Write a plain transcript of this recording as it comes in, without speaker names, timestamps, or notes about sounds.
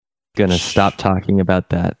gonna stop talking about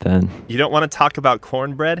that then. You don't want to talk about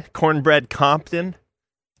Cornbread? Cornbread Compton?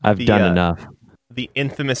 I've done enough. The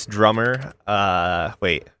infamous drummer.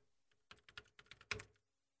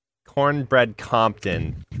 Cornbread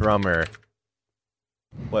Compton, drummer.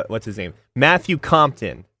 What's his name? Matthew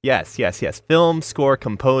Compton. Yes. Film score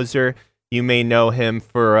composer. You may know him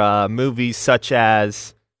for movies such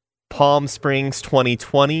as Palm Springs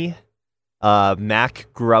 2020, Mac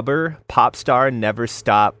Grubber, Pop Star, Never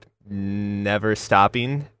Stopping,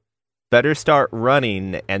 Better Start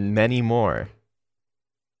Running, and many more.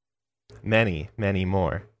 Many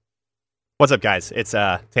more. What's up, guys? It's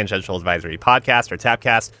Tangential Advisory Podcast, or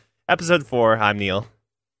Tapcast, Episode 4. I'm Neil.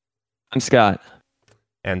 I'm Scott.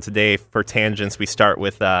 And today, for Tangents, we start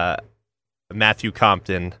with Matthew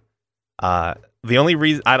Compton. The only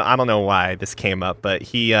reason, I don't know why this came up, but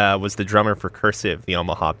he was the drummer for Cursive, the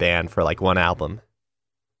Omaha band, for like one album.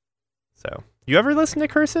 So, you ever listen to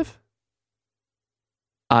Cursive?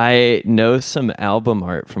 I know some album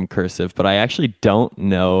art from Cursive, but I actually don't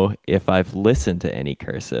know if I've listened to any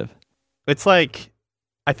Cursive. It's like,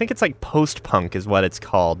 I think it's like post-punk is what it's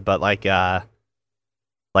called, but like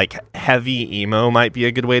heavy emo might be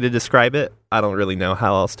a good way to describe it. I don't really know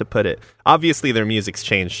how else to put it. Obviously, their music's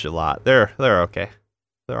changed a lot. They're okay.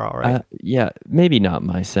 They're all right. Yeah, maybe not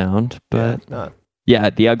my sound, but not. Yeah,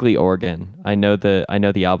 The Ugly Organ. I know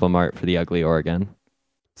the album art for The Ugly Organ.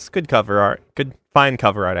 It's good cover art. Good, fine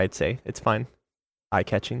cover art, I'd say. It's fine.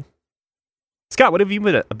 Eye-catching. Scott, what have you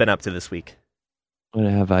been up to this week? What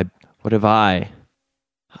have I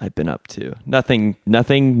been up to?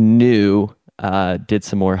 Nothing new. Did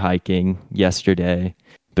some more hiking yesterday,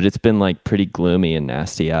 but it's been like pretty gloomy and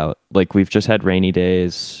nasty out. Like we've just had rainy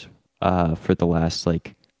days for the last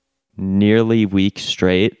like nearly week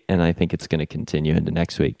straight, and I think it's going to continue into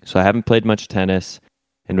next week. So I haven't played much tennis,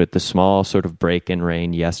 and with the small sort of break in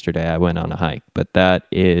rain yesterday, I went on a hike. But that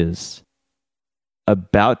is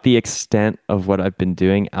about the extent of what I've been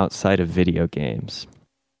doing outside of video games.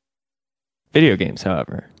 Video games,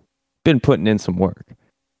 however, been putting in some work.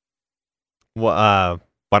 Well,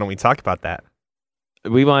 why don't we talk about that?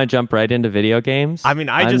 We want to jump right into video games? I mean,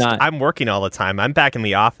 I'm working all the time. I'm back in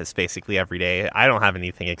the office basically every day. I don't have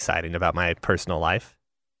anything exciting about my personal life.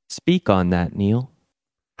 Speak on that, Neil.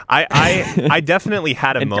 I definitely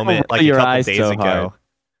had a moment like a couple days ago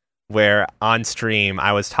where on stream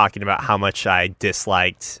I was talking about how much I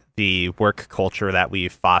disliked the work culture that we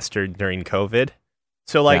fostered during COVID.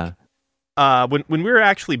 So like when we were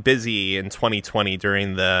actually busy in 2020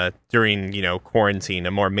 during quarantine,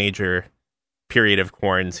 a more major period of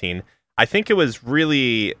quarantine, I think it was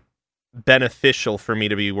really beneficial for me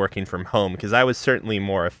to be working from home because I was certainly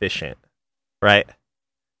more efficient, right?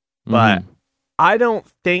 Mm-hmm. But I don't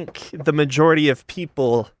think the majority of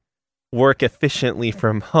people work efficiently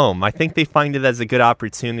from home. I think they find it as a good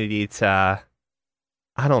opportunity to,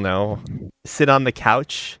 I don't know, sit on the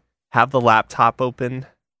couch, have the laptop open.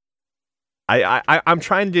 I'm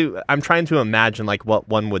trying to imagine like what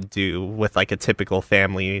one would do with like a typical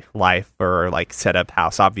family life or like setup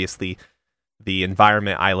house. Obviously, the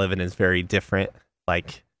environment I live in is very different.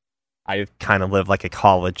 Like I kind of live like a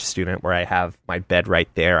college student where I have my bed right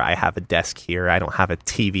there. I have a desk here. I don't have a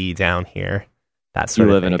TV down here. That sort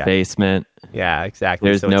you of live thing. in a basement. Yeah, exactly.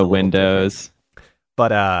 There's no windows.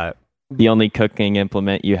 But the only cooking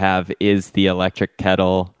implement you have is the electric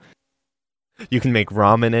kettle. You can make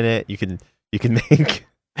ramen in it. You can make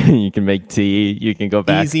you can make tea. You can go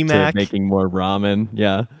back Easy to Mac. making more ramen.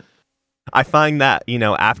 Yeah. I find that,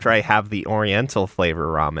 after I have the Oriental flavor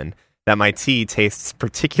ramen, that my tea tastes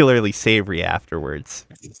particularly savory afterwards.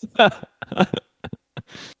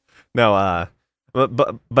 No,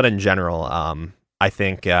 but in general, I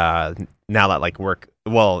think now that like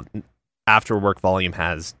after work volume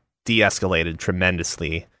has de-escalated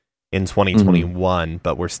tremendously in 2021,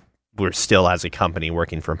 but we're still as a company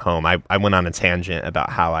working from home. I went on a tangent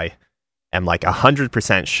about how I am like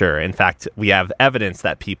 100% sure. In fact, we have evidence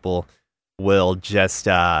that people will just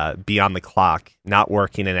be on the clock, not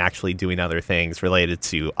working and actually doing other things related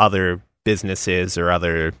to other businesses or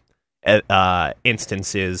other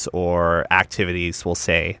instances or activities, we'll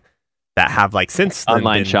say, that have like since then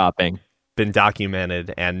online shopping been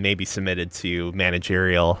documented and maybe submitted to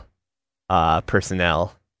managerial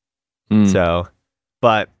personnel. So,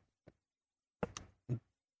 but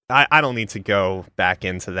I don't need to go back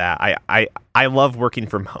into that. I love working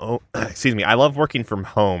from home. Excuse me. I love working from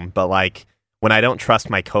home, but like when I don't trust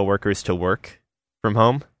my coworkers to work from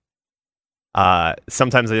home,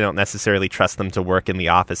 sometimes I don't necessarily trust them to work in the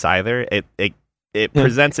office either. It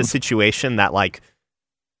presents a situation that like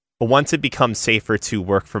once it becomes safer to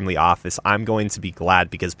work from the office, I'm going to be glad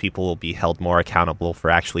because people will be held more accountable for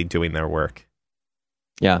actually doing their work.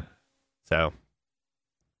 Yeah. So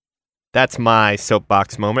that's my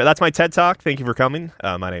soapbox moment. That's my TED Talk. Thank you for coming.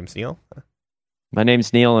 My name's Neil. My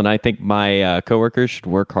name's Neil, and I think my coworkers should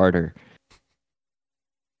work harder.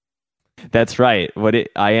 That's right.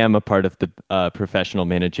 I am a part of the professional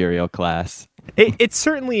managerial class. It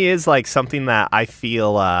certainly is like something that I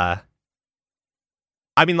feel. I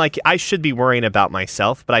mean, like I should be worrying about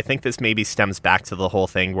myself, but I think this maybe stems back to the whole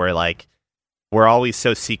thing where like we're always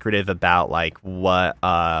so secretive about like what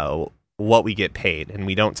we get paid, and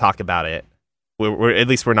we don't talk about it. We're at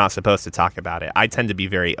least we're not supposed to talk about it. I tend to be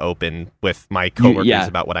very open with my coworkers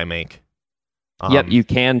about what I make. Yep, you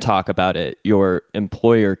can talk about it. Your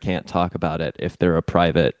employer can't talk about it if they're a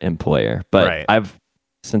private employer. But right.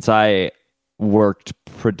 Since I worked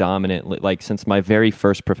predominantly, like since my very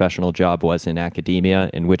first professional job was in academia,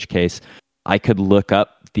 in which case I could look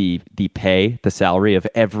up the pay, the salary of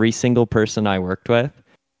every single person I worked with.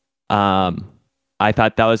 I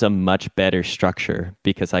thought that was a much better structure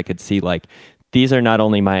because I could see like, these are not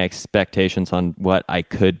only my expectations on what I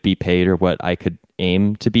could be paid or what I could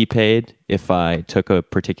aim to be paid if I took a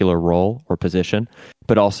particular role or position,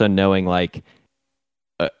 but also knowing like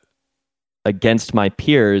against my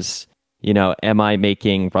peers, you know, am I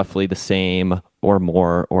making roughly the same or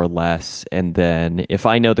more or less? And then if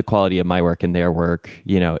I know the quality of my work and their work,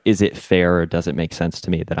 you know, is it fair or does it make sense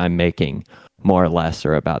to me that I'm making more or less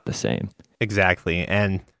or about the same? Exactly.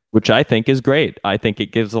 And which I think is great. I think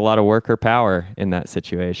it gives a lot of worker power in that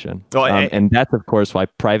situation. And that's, of course, why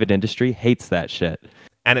private industry hates that shit.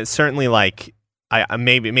 And it's certainly like,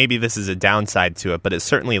 maybe this is a downside to it, but it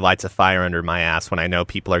certainly lights a fire under my ass when I know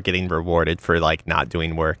people are getting rewarded for like not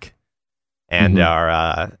doing work and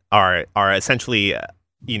are essentially,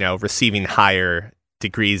 you know, receiving higher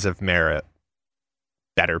degrees of merit,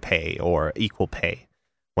 better pay or equal pay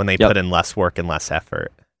when they put in less work and less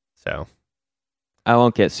effort. So I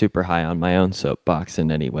won't get super high on my own soapbox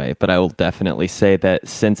in any way, but I will definitely say that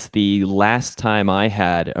since the last time I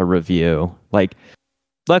had a review, like,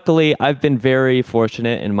 luckily I've been very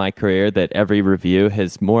fortunate in my career that every review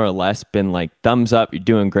has more or less been like, thumbs up, you're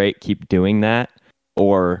doing great, keep doing that,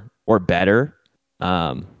 or better.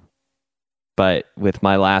 But with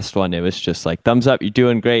my last one, it was just like, thumbs up, you're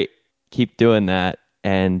doing great, keep doing that.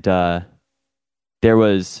 And there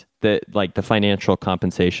was the financial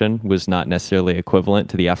compensation was not necessarily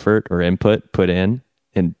equivalent to the effort or input put in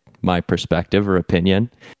my perspective or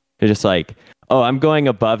opinion. It's just like, oh, I'm going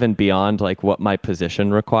above and beyond like what my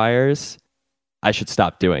position requires. I should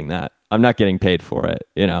stop doing that. I'm not getting paid for it,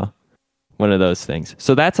 you know, one of those things.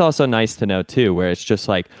 So that's also nice to know too, where it's just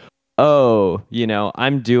like, oh, you know,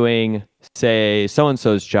 I'm doing, say,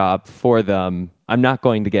 so-and-so's job for them. I'm not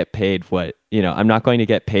going to get paid I'm not going to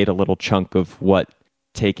get paid a little chunk of what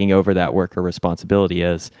taking over that worker responsibility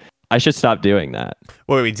is. I should stop doing that.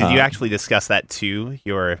 Wait, did you actually discuss that to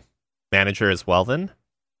your manager as well then?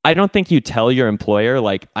 I don't think you tell your employer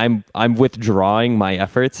like I'm withdrawing my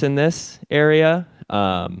efforts in this area.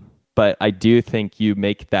 But I do think you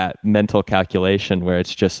make that mental calculation where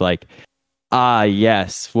it's just like,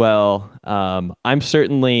 yes, well, I'm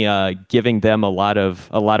certainly giving them a lot of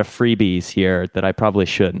freebies here that I probably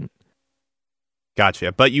shouldn't.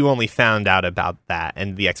 Gotcha. But you only found out about that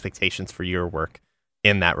and the expectations for your work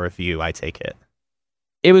in that review, I take it.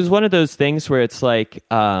 It was one of those things where it's like,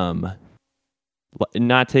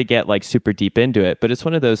 not to get like super deep into it, but it's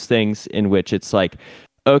one of those things in which it's like,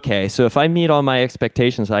 okay, so if I meet all my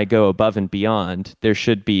expectations, I go above and beyond, there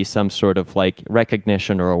should be some sort of like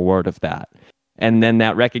recognition or award of that. And then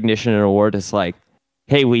that recognition and award is like,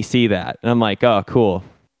 hey, we see that. And I'm like, oh, cool.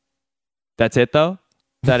 That's it though?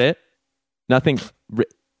 Is that it? Nothing.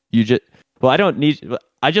 I don't need,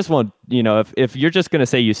 I just want, you know, if you're just going to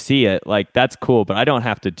say you see it, like that's cool, but I don't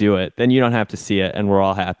have to do it. Then you don't have to see it and we're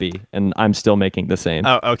all happy and I'm still making the same.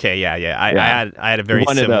 Oh, okay. Yeah. I had a very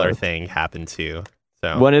similar thing happen too.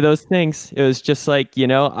 So one of those things, it was just like, you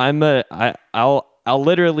know, I'll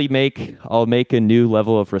literally make a new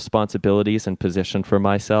level of responsibilities and position for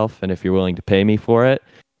myself. And if you're willing to pay me for it,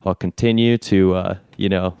 I'll continue to, you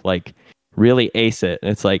know, like really ace it. And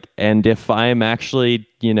it's like, and if I'm actually,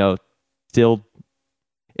 you know,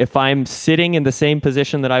 if I'm sitting in the same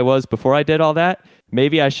position that I was before I did all that,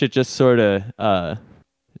 maybe I should just sort of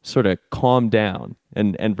calm down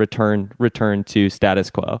and return to status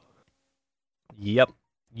quo. Yep.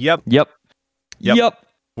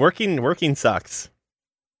 Working sucks.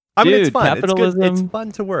 I mean, it's fun. Capitalism. It's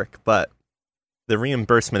fun to work, but the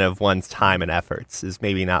reimbursement of one's time and efforts is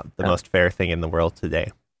maybe not the most fair thing in the world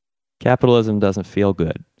today. Capitalism doesn't feel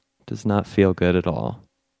good. Does not feel good at all.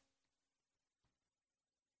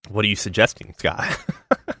 What are you suggesting, Scott?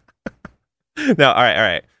 No, all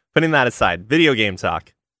right. Putting that aside, video game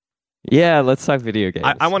talk. Yeah, let's talk video games.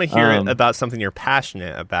 I want to hear about something you're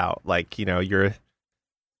passionate about, like, you're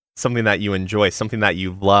something that you enjoy, something that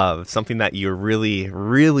you love, something that you're really,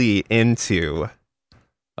 really into.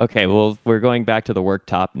 Okay, well, we're going back to the work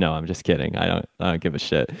top. No, I'm just kidding. I don't give a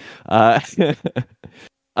shit.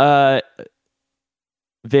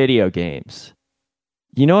 Video games.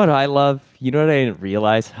 You know what I love? You know what I didn't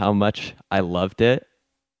realize how much I loved it?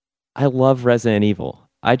 I love Resident Evil.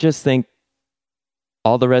 I just think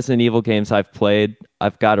all the Resident Evil games I've played,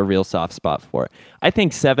 I've got a real soft spot for. I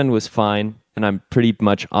think 7 was fine, and I'm pretty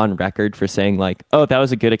much on record for saying, like, oh, that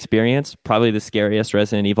was a good experience. Probably the scariest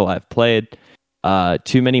Resident Evil I've played.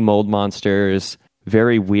 Too many mold monsters,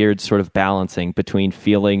 very weird sort of balancing between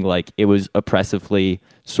feeling like it was oppressively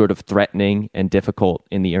sort of threatening and difficult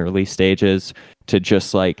in the early stages to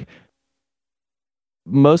just like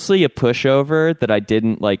mostly a pushover that I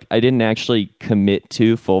didn't actually commit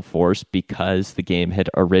to full force because the game had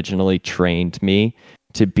originally trained me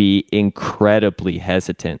to be incredibly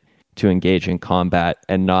hesitant to engage in combat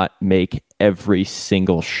and not make every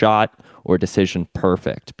single shot or decision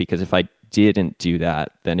perfect, because if I didn't do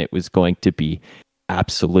that, then it was going to be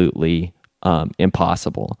absolutely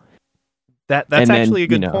impossible. That's actually a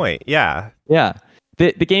good point. Yeah.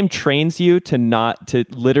 The game trains you to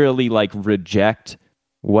literally like reject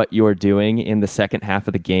what you're doing in the second half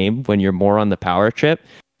of the game when you're more on the power trip,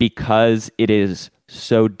 because it is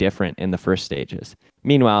so different in the first stages.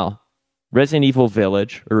 Meanwhile, Resident Evil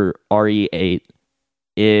Village, or RE8,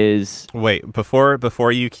 is... Wait,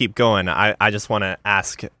 before you keep going, I just want to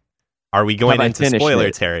ask, are we going into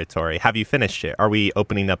spoiler territory? Have you finished it? Are we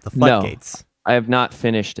opening up the floodgates? No, I have not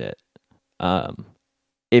finished it.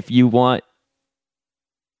 If you want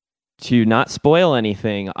to not spoil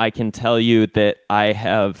anything, I can tell you that I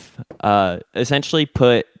have essentially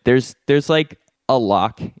put... There's like a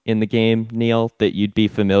lock in the game, Neil, that you'd be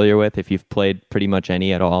familiar with if you've played pretty much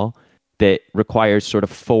any at all, that requires sort of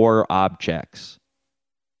 4 objects.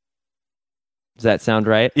 Does that sound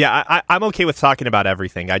right? Yeah, I'm okay with talking about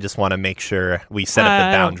everything. I just want to make sure we set up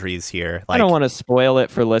the boundaries here. I don't want to spoil it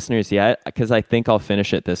for listeners yet, because I think I'll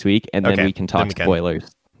finish it this week, and then we can talk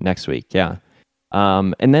spoilers next week. Yeah.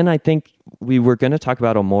 And then I think we were going to talk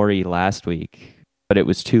about Omori last week, but it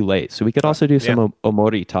was too late. So we could also do some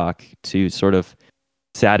Omori talk to sort of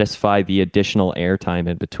satisfy the additional airtime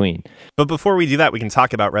in between. But before we do that, we can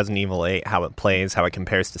talk about Resident Evil 8, how it plays, how it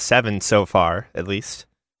compares to 7 so far, at least.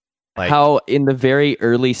 Like, how in the very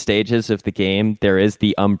early stages of the game, there is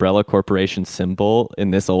the Umbrella Corporation symbol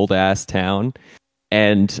in this old-ass town.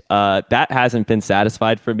 And that hasn't been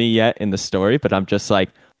satisfied for me yet in the story, but I'm just like,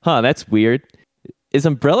 that's weird. Is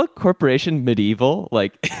Umbrella Corporation medieval?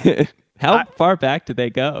 Like, how far back did they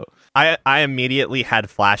go? I immediately had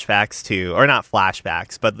flashbacks to, or not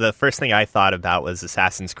flashbacks, but the first thing I thought about was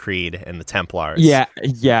Assassin's Creed and the Templars. Yeah,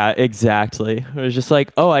 exactly. It was just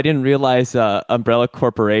like, I didn't realize Umbrella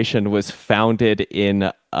Corporation was founded in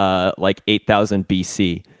like 8000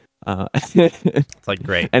 BC. It's like,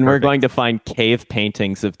 great. And we're going to find cave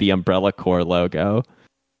paintings of the Umbrella Corps logo.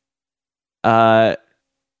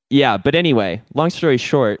 Yeah, but anyway, long story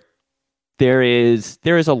short, there is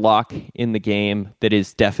a lock in the game that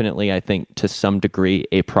is definitely, I think, to some degree,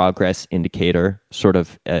 a progress indicator, sort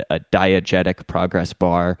of a diegetic progress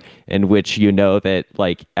bar, in which you know that,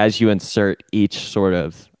 like, as you insert each sort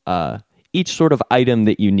of item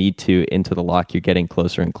that you need to into the lock, you're getting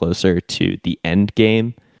closer and closer to the end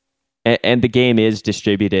game. And the game is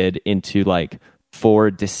distributed into like 4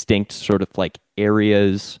 distinct sort of like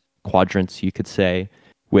areas, quadrants, you could say,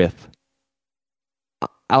 with,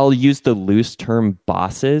 I'll use the loose term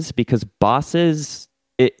bosses, because bosses,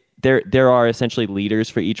 there are essentially leaders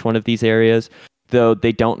for each one of these areas, though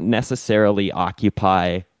they don't necessarily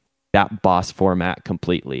occupy that boss format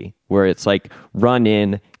completely, where it's like run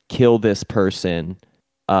in, kill this person,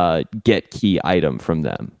 get key item from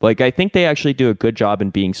them. Like, I think they actually do a good job in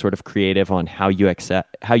being sort of creative on how you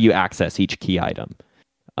access each key item,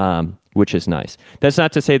 which is nice. That's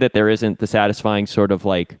not to say that there isn't the satisfying sort of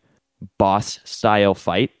like boss style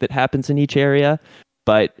fight that happens in each area,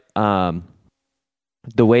 but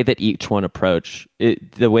the way that each one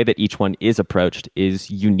is approached is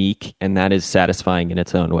unique, and that is satisfying in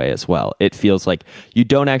its own way as well. It feels like you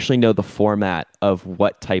don't actually know the format of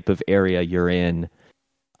what type of area you're in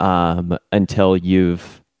until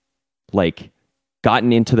you've like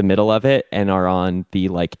gotten into the middle of it and are on the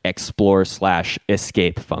like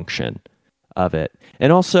explore/escape function of it.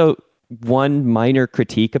 And also, one minor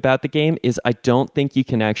critique about the game is I don't think you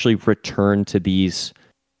can actually return to these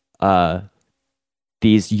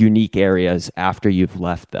unique areas after you've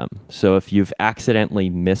left them. So if you've accidentally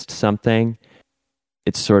missed something,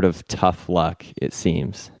 it's sort of tough luck, it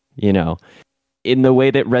seems. You know, in the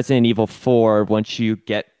way that Resident Evil 4, once you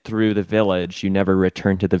get through the village, you never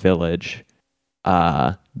return to the village.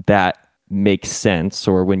 That makes sense.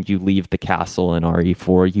 Or when you leave the castle in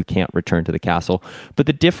RE4, you can't return to the castle. But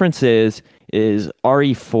the difference is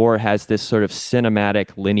RE4 has this sort of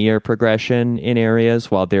cinematic linear progression in areas,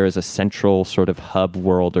 while there is a central sort of hub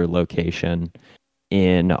world or location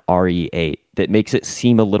in RE8 that makes it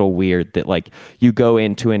seem a little weird that like you go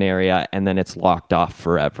into an area and then it's locked off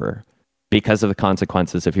forever because of the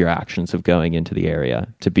consequences of your actions of going into the area,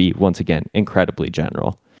 to be, once again, incredibly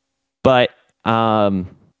general. But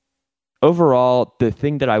overall, the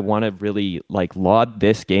thing that I want to really like laud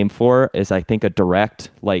this game for is, I think, a direct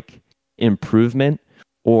like improvement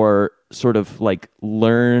or sort of like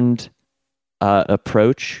learned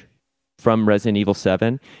approach from Resident Evil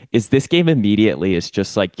 7 is this game immediately is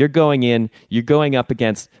just like you're going up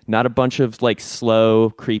against not a bunch of like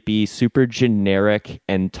slow, creepy, super generic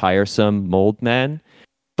and tiresome mold men,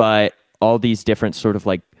 but all these different sort of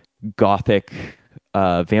like gothic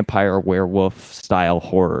vampire werewolf style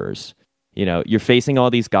horrors. You know, you're facing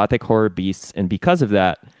all these gothic horror beasts, and because of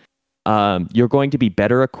that, you're going to be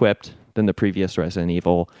better equipped than the previous Resident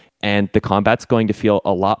Evil, and the combat's going to feel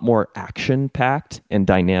a lot more action-packed and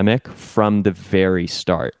dynamic from the very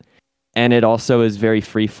start. And it also is very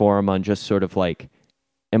free-form on just sort of like,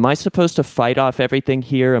 am I supposed to fight off everything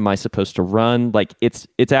here? Am I supposed to run? Like, it's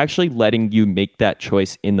actually letting you make that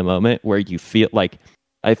choice in the moment where you feel like,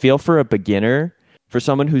 I feel for a beginner, for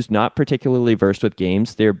someone who's not particularly versed with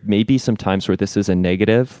games, there may be some times where this is a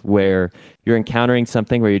negative, where you're encountering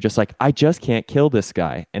something where you're just like, I just can't kill this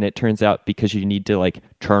guy. And it turns out because you need to like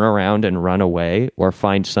turn around and run away or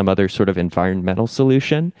find some other sort of environmental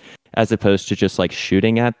solution, as opposed to just like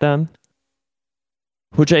shooting at them,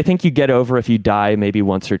 which I think you get over if you die maybe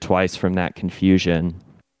once or twice from that confusion.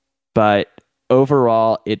 But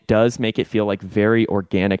overall, it does make it feel like very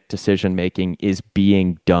organic decision making is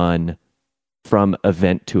being done from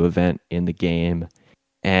event to event in the game.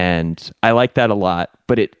 And I like that a lot,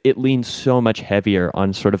 but it leans so much heavier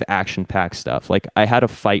on sort of action-packed stuff. Like, I had a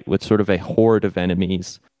fight with sort of a horde of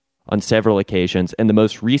enemies on several occasions, and the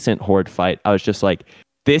most recent horde fight, I was just like,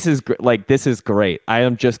 this is great. I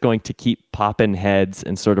am just going to keep popping heads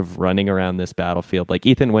and sort of running around this battlefield. Like,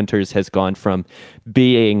 Ethan Winters has gone from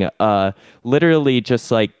being literally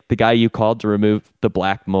just like the guy you called to remove the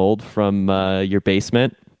black mold from your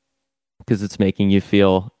basement, because it's making you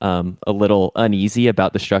feel a little uneasy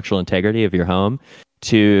about the structural integrity of your home,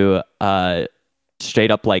 to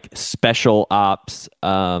straight up like special ops.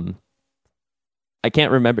 I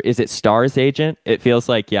can't remember. Is it STARS agent? It feels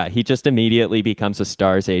like, yeah, he just immediately becomes a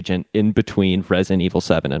STARS agent in between Resident Evil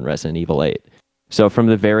 7 and Resident Evil 8. So from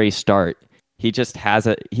the very start, he just has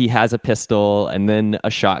a pistol and then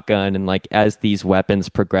a shotgun, and like as these weapons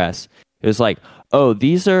progress, it was like, oh,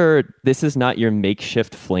 this is not your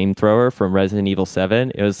makeshift flamethrower from Resident Evil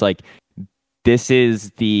 7. It was like, this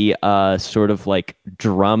is the sort of like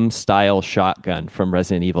drum style shotgun from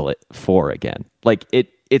Resident Evil 4 again. Like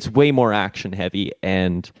it's way more action heavy,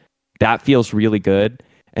 and that feels really good.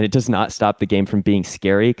 And it does not stop the game from being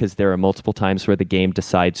scary, because there are multiple times where the game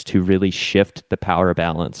decides to really shift the power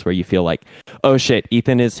balance, where you feel like, oh shit,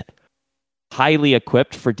 Ethan is highly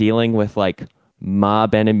equipped for dealing with like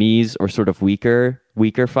mob enemies or sort of weaker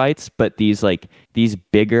fights, but these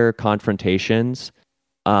bigger confrontations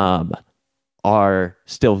are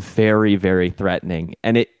still very, very threatening.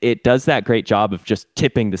 And it does that great job of just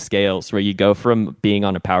tipping the scales, where you go from being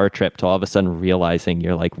on a power trip to all of a sudden realizing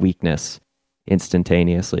your like weakness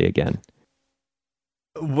instantaneously again.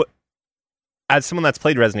 As someone that's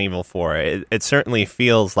played Resident Evil 4, it certainly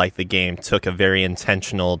feels like the game took a very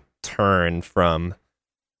intentional turn from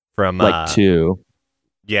like 2.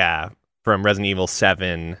 Yeah, from Resident Evil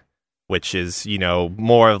 7, which is, you know,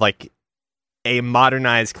 more of like a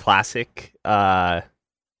modernized classic Resident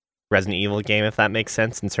Evil game, if that makes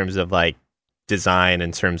sense, in terms of like design,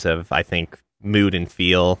 in terms of, I think, mood and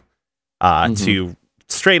feel, to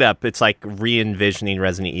straight up, it's like re-envisioning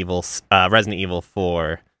Resident Evil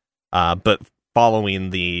 4, but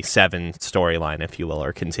following the 7 storyline, if you will,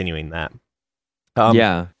 or continuing that.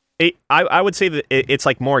 Yeah. I would say that it's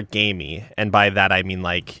like more gamey, and by that I mean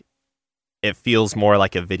like it feels more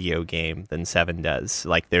like a video game than 7 does.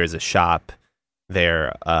 Like there's a shop,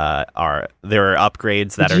 there are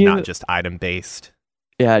upgrades that are not just item based.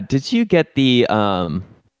 Yeah, did you get the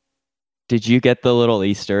did you get the little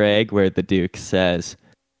Easter egg where the Duke says,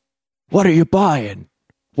 "What are you buying?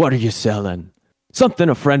 What are you selling? Something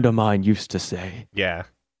a friend of mine used to say." Yeah.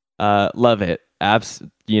 Love it.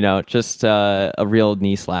 Just a real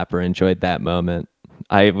knee slapper. Enjoyed that moment.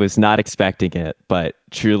 I was not expecting it, but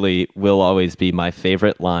truly will always be my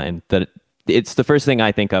favorite line. That it's the first thing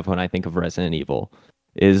I think of when I think of Resident Evil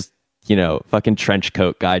is, fucking trench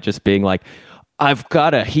coat guy just being like, "I've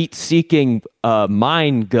got a heat-seeking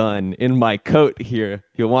mine gun in my coat here.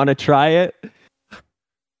 You want to try it?"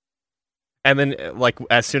 And then, like,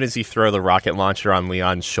 as soon as you throw the rocket launcher on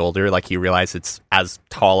Leon's shoulder, like, you realize it's as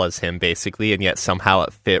tall as him, basically, and yet somehow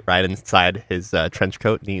it fit right inside his trench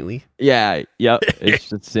coat neatly. Yeah, yep.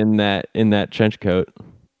 It's in that trench coat.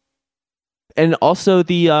 And also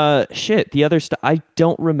the other stuff. I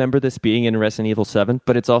don't remember this being in Resident Evil 7,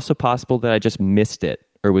 but it's also possible that I just missed it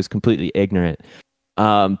or was completely ignorant.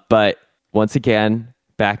 But once again,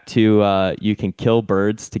 back to you can kill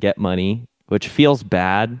birds to get money, which feels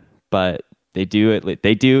bad, but they do it.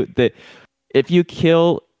 If you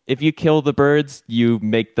kill the birds, you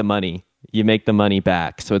make the money. You make the money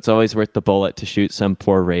back. So it's always worth the bullet to shoot some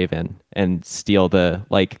poor raven and steal the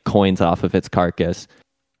coins off of its carcass.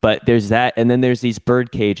 But there's that, and then there's these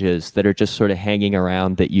bird cages that are just sort of hanging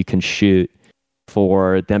around that you can shoot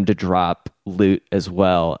for them to drop loot as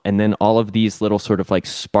well. And then all of these little sort of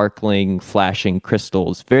sparkling, flashing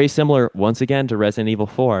crystals, very similar once again to Resident Evil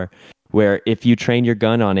 4, where if you train your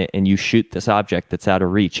gun on it and you shoot this object that's out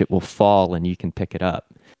of reach, it will fall and you can pick it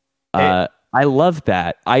up. I love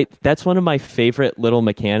that. That's one of my favorite little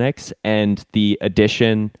mechanics, and the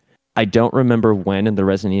addition, I don't remember when in the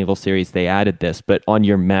Resident Evil series they added this, but on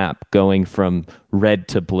your map going from red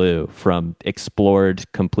to blue, from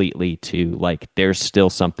explored completely to there's still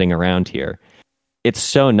something around here. It's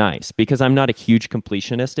so nice because I'm not a huge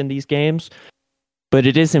completionist in these games, but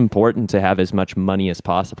it is important to have as much money as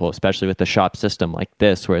possible, especially with the shop system like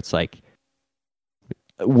this, where it's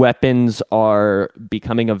weapons are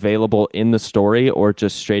becoming available in the story or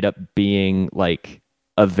just straight up being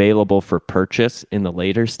available for purchase in the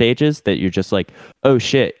later stages, that you're just oh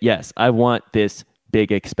shit, yes, I want this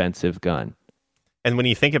big expensive gun. And when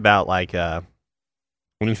you think about the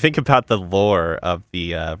lore of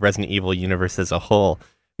the Resident Evil universe as a whole,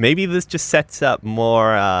 maybe this just sets up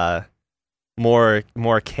more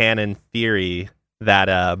canon theory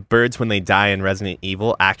that birds, when they die in Resident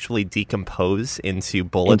Evil, actually decompose into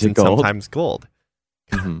bullets and gold. Sometimes gold.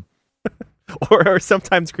 Mm-hmm. or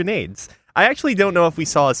sometimes grenades. I actually don't know if we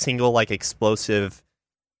saw a single explosive,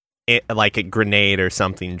 a grenade or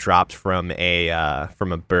something dropped from a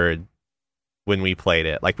bird when we played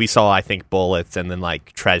it. We saw, I think, bullets and then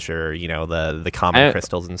treasure, the common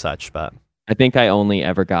crystals and such. But I think I only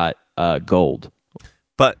ever got gold.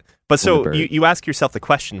 But so you ask yourself the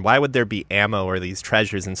question: why would there be ammo or these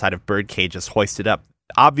treasures inside of bird cages hoisted up?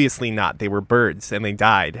 Obviously not. They were birds and they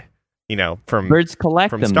died. From birds collect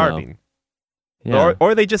from them, starving. Yeah.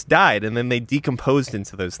 Or they just died and then they decomposed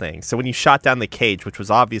into those things. So when you shot down the cage, which was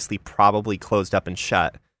obviously probably closed up and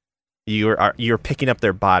shut, you're picking up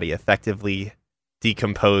their body, effectively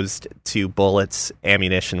decomposed to bullets,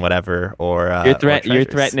 ammunition, whatever. Or you're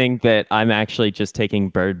threatening that I'm actually just taking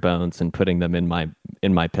bird bones and putting them in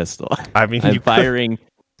my pistol. I mean, I'm firing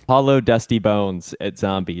hollow, dusty bones at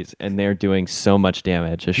zombies, and they're doing so much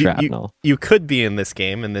damage as shrapnel. You could be in this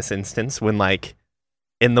game in this instance when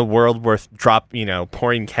in the world where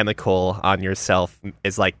pouring chemical on yourself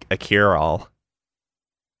is a cure-all.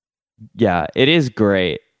 Yeah, it is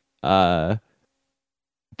great. The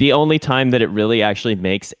only time that it really actually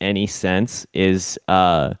makes any sense is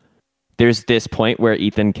there's this point where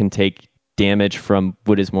Ethan can take damage from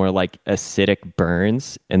what is more acidic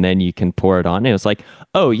burns, and then you can pour it on. And it's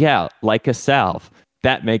oh yeah, like a salve.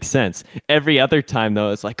 That makes sense. Every other time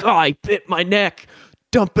though, it's oh, I bit my neck.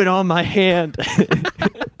 Dump it on my hand.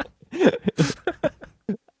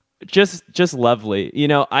 just lovely.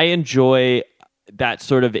 I enjoy that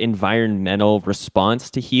sort of environmental response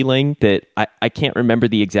to healing that I can't remember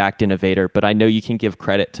the exact innovator, but I know you can give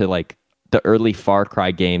credit to the early Far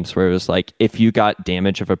Cry games where it was if you got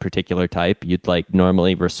damage of a particular type, you'd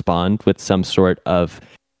normally respond with some sort of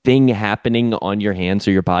thing happening on your hands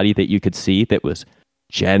or your body that you could see that was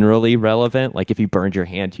generally relevant. If you burned your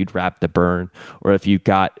hand, you'd wrap the burn, or if you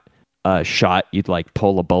got shot, you'd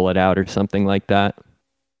pull a bullet out or something like that.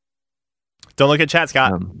 Don't look at chat,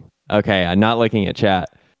 Scott. Okay, I'm not looking at chat.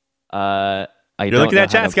 You're looking at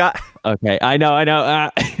chat, Scott. Okay, I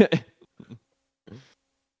know.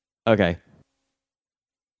 Okay.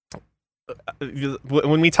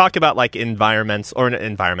 When we talk about environmental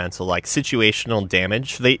situational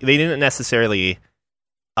damage, they didn't necessarily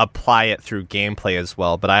apply it through gameplay as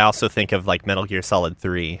well, but I also think of like Metal Gear Solid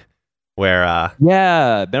 3, where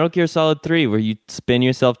Metal Gear Solid 3, where you spin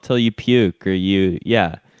yourself till you puke, or you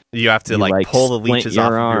have to like pull the leeches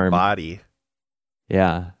off of your body.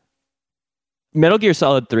 Yeah. Metal Gear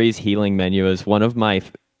Solid 3's healing menu is one of my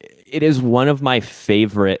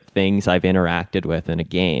favorite things I've interacted with in a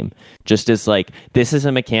game. Just as like, this is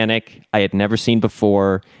a mechanic I had never seen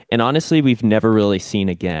before, and honestly, we've never really seen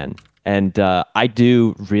again. And I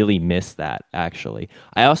do really miss that, actually.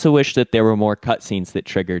 I also wish that there were more cutscenes that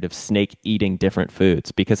triggered of Snake eating different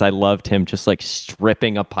foods, because I loved him just like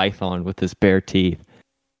stripping a python with his bare teeth.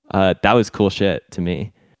 That was cool shit to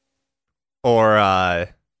me. Or,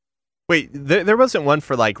 wait, there wasn't one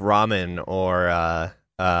for like ramen or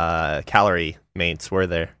calorie mates, were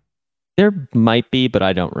there? There might be, but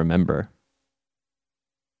I don't remember.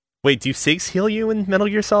 Wait, do SIGs heal you in Metal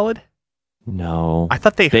Gear Solid? No. I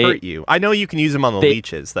thought they hurt you. I know you can use them on the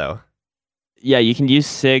leeches, though. Yeah, you can use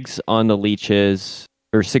SIGs on the leeches,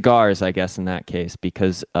 or cigars, I guess, in that case,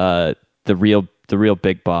 because the real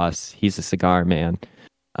big boss, he's a cigar man.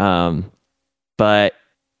 But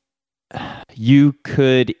you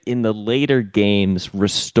could, in the later games,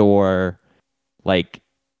 restore like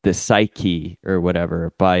the psyche or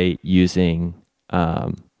whatever by using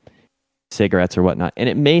cigarettes or whatnot, and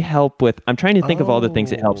it may help with, I'm trying to think of all the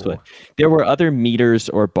things it helps with. There were other meters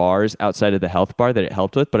or bars outside of the health bar that it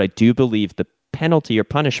helped with, but I do believe the penalty or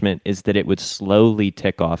punishment is that it would slowly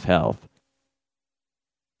tick off health.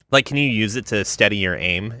 Like, can you use it to steady your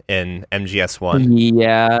aim in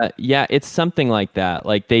MGS1? Yeah, it's something like that.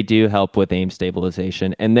 Like, they do help with aim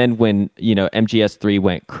stabilization. And then when, MGS3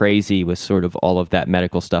 went crazy with sort of all of that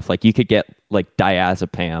medical stuff, like, you could get, like,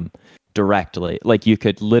 diazepam directly. Like, you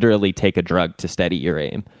could literally take a drug to steady your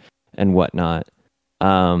aim and whatnot.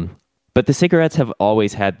 But the cigarettes have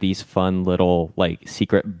always had these fun little, like,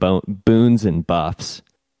 secret boons and buffs.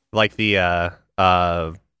 Like the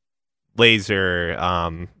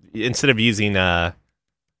laser, instead of using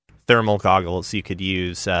thermal goggles, you could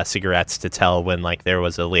use cigarettes to tell when like there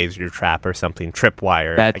was a laser trap or something,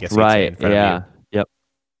 tripwire. That's I guess right. Yeah. Yep.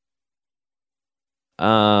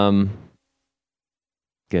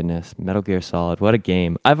 Goodness, Metal Gear Solid, what a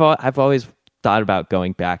game! I've always thought about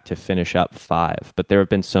going back to finish up 5, but there have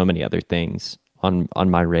been so many other things on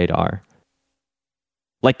my radar,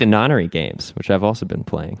 like the Nonary games, which I've also been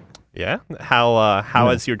playing. Yeah, how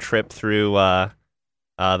has your trip through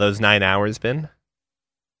those 9 hours been?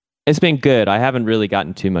 It's been good. I haven't really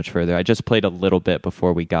gotten too much further. I just played a little bit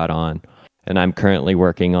before we got on, and I'm currently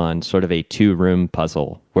working on sort of a 2-room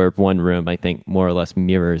puzzle where one room, I think, more or less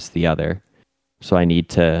mirrors the other. So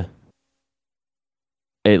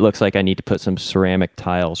it looks like I need to put some ceramic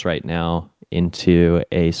tiles right now into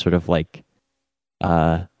a sort of like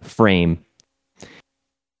frame.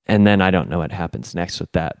 And then I don't know what happens next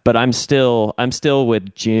with that. But I'm still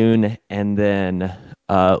with June and then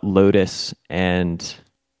Lotus and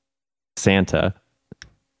Santa.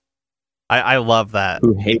 I love that.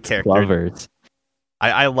 Who hates character. Clovers.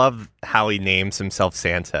 I love how he names himself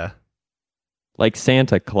Santa. Like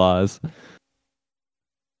Santa Claus.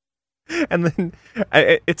 And then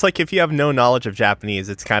it's like, if you have no knowledge of Japanese,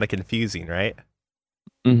 it's kind of confusing, right?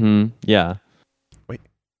 Mm-hmm. Yeah. Wait,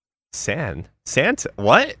 Santa?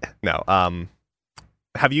 What? No.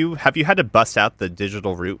 Have you had to bust out the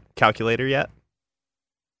digital root calculator yet?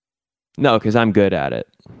 No, because I'm good at it.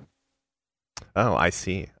 Oh, I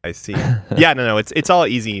see. Yeah, no, it's all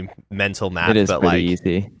easy mental math. It is but pretty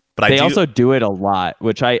easy. But they also do it a lot,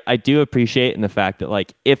 which I do appreciate in the fact that,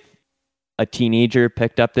 like, if a teenager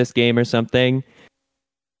picked up this game or something,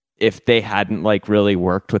 if they hadn't like really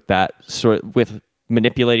worked with that with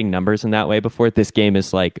manipulating numbers in that way before, this game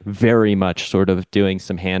is like very much sort of doing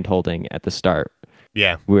some hand holding at the start.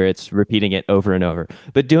 Yeah. Where it's repeating it over and over,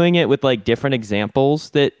 but doing it with like different examples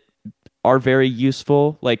that are very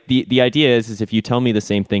useful. Like the idea is if you tell me the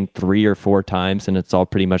same thing 3 or 4 times and it's all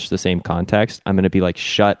pretty much the same context, I'm going to be like,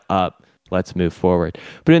 shut up. Let's move forward.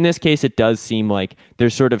 But in this case, it does seem like they're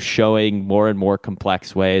sort of showing more and more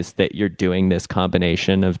complex ways that you're doing this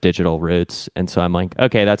combination of digital roots. And so I'm like,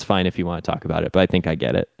 okay, that's fine if you want to talk about it, but I think I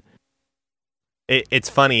get it. It's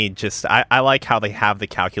funny. Just I like how they have the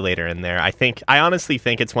calculator in there. I honestly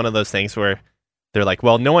think it's one of those things where they're like,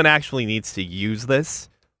 well, no one actually needs to use this,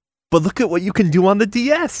 but look at what you can do on the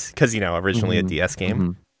DS. Because, originally a DS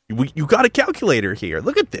game. Mm-hmm. You got a calculator here.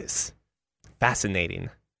 Look at this. Fascinating.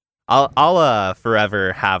 I'll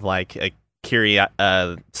forever have like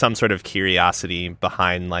some sort of curiosity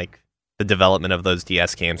behind like the development of those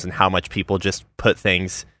DS games and how much people just put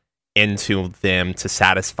things into them to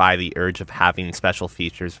satisfy the urge of having special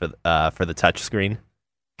features for the touchscreen.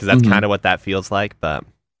 because that's kind of what that feels like. But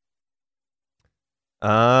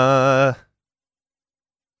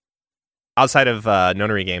outside of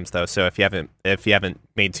Nonary games, though, so if you haven't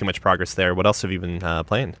made too much progress there, what else have you been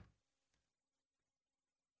playing?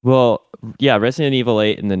 Well, yeah, Resident Evil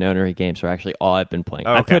 8 and the Nonary games are actually all I've been playing.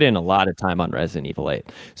 Oh, okay. I put in a lot of time on Resident Evil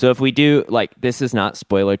 8. So if we do, like, this is not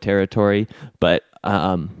spoiler territory, but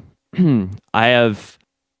I have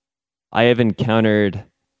encountered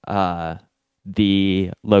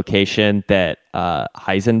the location that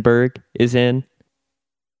Heisenberg is in,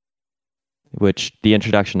 which the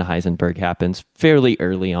introduction to Heisenberg happens fairly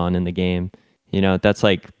early on in the game. You know, that's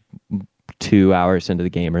like 2 hours into the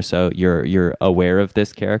game or so, you're aware of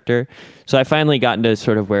this character. So I finally got into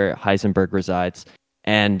sort of where Heisenberg resides,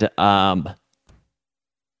 and I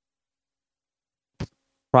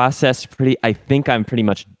think I'm pretty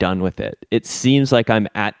much done with it. It seems like I'm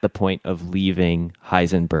at the point of leaving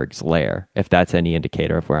Heisenberg's lair, if that's any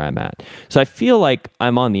indicator of where I'm at. So I feel like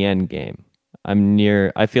I'm on the end game.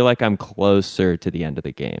 I feel like I'm closer to the end of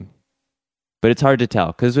the game. But it's hard to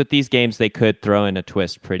tell, because with these games, they could throw in a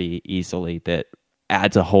twist pretty easily that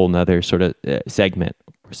adds a whole nother sort of segment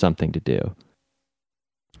or something to do.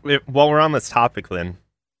 While we're on this topic, then,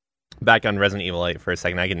 back on Resident Evil 8 for a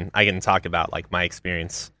second, I can talk about like my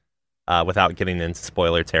experience without getting into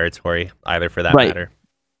spoiler territory either, for that matter.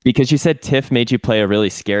 Because you said Tiff made you play a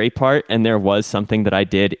really scary part, and there was something that I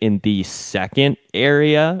did in the second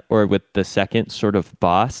area, or with the second sort of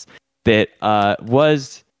boss, that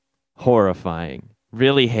was horrifying.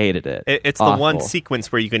 Really hated it. It's awful. The one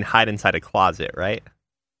sequence where you can hide inside a closet, right?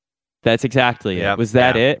 That's exactly it. Was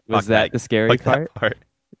that it? Was that the scary part?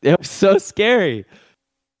 It was so scary.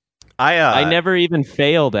 I never even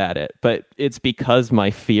failed at it, but it's because my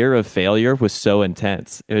fear of failure was so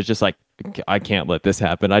intense. It was just like, I can't let this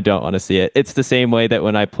happen. I don't want to see it. It's the same way that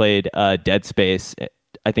when I played Dead Space,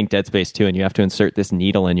 I think Dead Space 2, and you have to insert this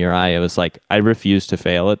needle in your eye. It was like, I refuse to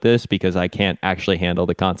fail at this because I can't actually handle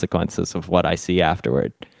the consequences of what I see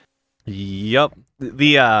afterward. Yep.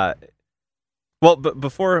 But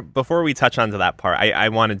before we touch on to that part, I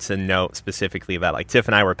wanted to note specifically that like Tiff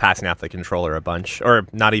and I were passing out the controller a bunch, or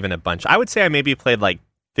not even a bunch. I would say I maybe played like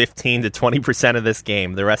 15 to 20% of this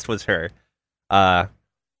game. The rest was her.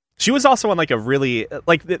 She was also on like a really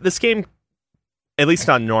like this game, at least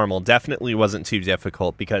on normal, definitely wasn't too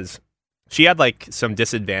difficult because she had like some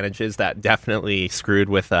disadvantages that definitely screwed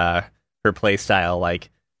with her playstyle.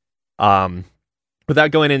 Like,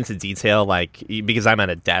 without going into detail, like because I'm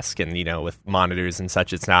at a desk and with monitors and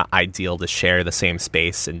such, it's not ideal to share the same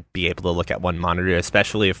space and be able to look at one monitor,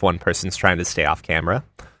 especially if one person's trying to stay off camera.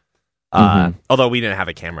 Although we didn't have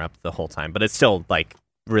a camera up the whole time, but it's still like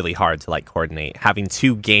really hard to like coordinate. Having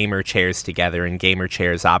two gamer chairs together, and gamer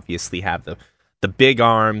chairs obviously have the big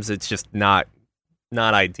arms. It's just not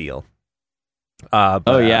ideal.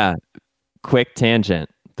 Yeah. Quick tangent.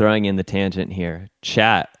 Throwing in the tangent here.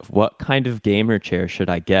 Chat, what kind of gamer chair should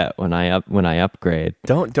I get when I upgrade?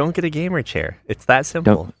 Don't get a gamer chair. It's that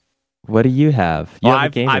simple. What do you have?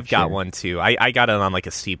 I've got one too. I got it on like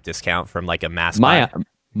a steep discount from like a mass buy.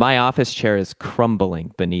 My office chair is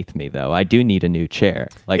crumbling beneath me, though. I do need a new chair.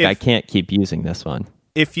 I can't keep using this one.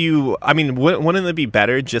 Wouldn't it be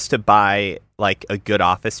better just to buy like a good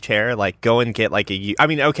office chair? Like go and get like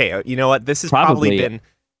okay, you know what? This has probably been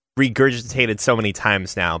regurgitated so many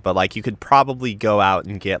times now, but like you could probably go out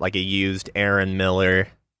and get like a used Herman Miller,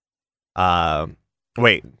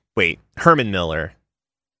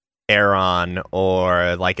 Aeron,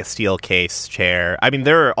 or like a steel case chair.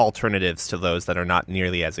 There are alternatives to those that are not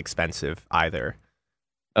nearly as expensive either.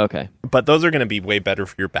 Okay. But those are going to be way better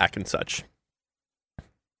for your back and such.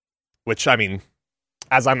 Which,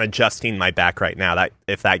 as I'm adjusting my back right now, that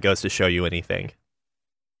if that goes to show you anything.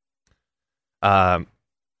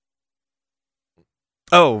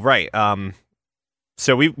 Oh, right.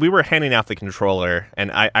 So we were handing out the controller,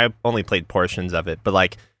 and I only played portions of it, but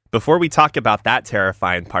like, before we talk about that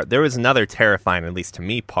terrifying part, there was another terrifying, at least to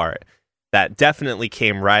me, part that definitely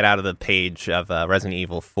came right out of the page of Resident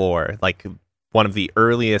Evil 4. Like, one of the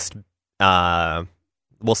earliest,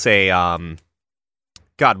 we'll say,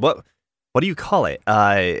 God, what do you call it?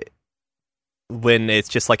 When it's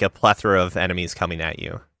just like a plethora of enemies coming at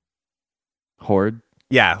you. Horde?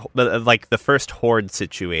 Yeah, like the first horde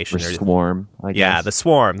situation. Or swarm, I guess. Yeah, the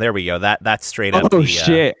swarm. There we go. That's straight up. Oh,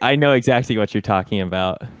 shit. I know exactly what you're talking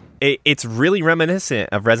about. It's really reminiscent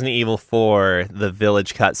of Resident Evil 4, the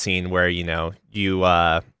village cutscene where,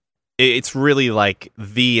 it's really like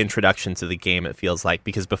the introduction to the game, it feels like,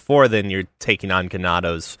 because before then you're taking on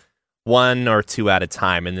Ganados one or two at a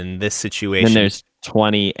time, and in this situation...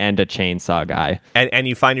 20 and a chainsaw guy. And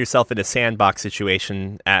you find yourself in a sandbox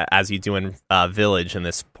situation as you do in Village in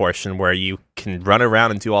this portion, where you can run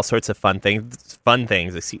around and do all sorts of fun things.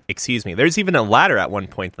 Excuse me. There's even a ladder at one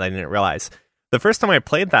point that I didn't realize. The first time I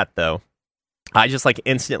played that, though, I just like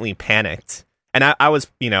instantly panicked. And I was,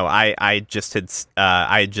 I had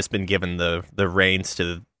just been given the reins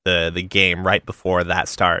to the game right before that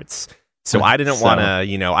starts. So I didn't want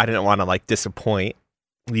to, like disappoint,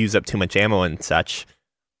 use up too much ammo and such,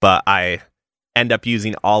 but I end up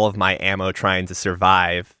using all of my ammo trying to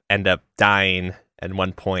survive, end up dying at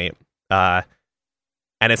one point. And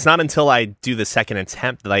it's not until I do the second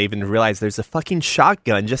attempt that I even realize there's a fucking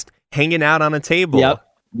shotgun just hanging out on a table.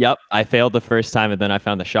 Yep. I failed the first time, and then I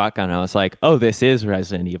found the shotgun, and I was like, oh, this is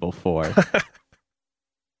Resident Evil 4.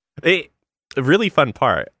 A really fun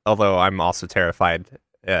part, although I'm also terrified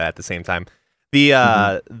at the same time.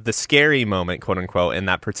 The scary moment, quote unquote, in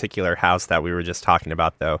that particular house that we were just talking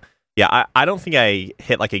about, though, I don't think I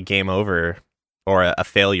hit like a game over or a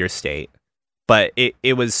failure state, but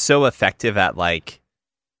it was so effective at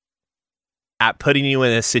putting you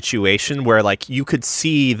in a situation where like you could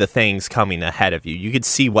see the things coming ahead of you. You could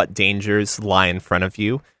see what dangers lie in front of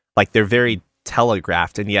you. Like they're very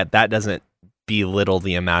telegraphed, and yet that doesn't belittle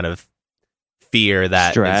the amount of fear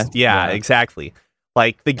that stress. Exactly.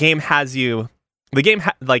 Like the game has you. The game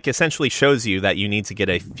essentially shows you that you need to get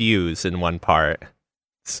a fuse in one part,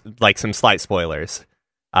 like some slight spoilers.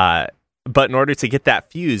 But in order to get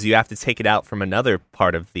that fuse, you have to take it out from another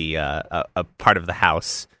part of the a part of the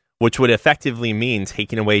house, which would effectively mean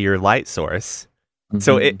taking away your light source. Mm-hmm.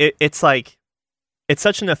 So it's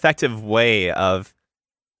such an effective way of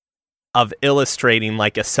illustrating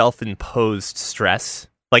like a self-imposed stress.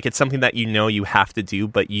 Like it's something that you have to do,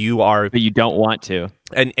 but you don't want to.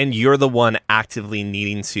 And you're the one actively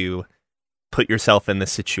needing to put yourself in the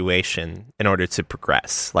situation in order to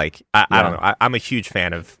progress. Like I don't know. I'm a huge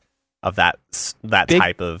fan of that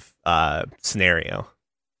type of scenario.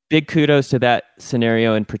 Big kudos to that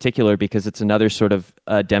scenario in particular, because it's another sort of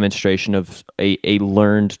demonstration of a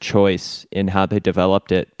learned choice in how they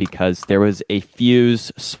developed it, because there was a fuse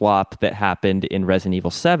swap that happened in Resident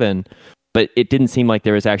Evil 7, but it didn't seem like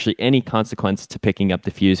there was actually any consequence to picking up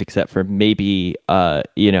the fuse except for maybe,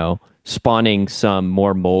 spawning some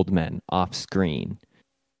more mold men off screen,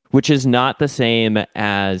 which is not the same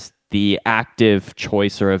as the active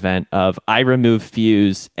choice or event of I remove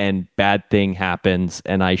fuse and bad thing happens,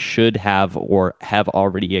 and I should have or have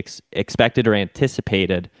already expected or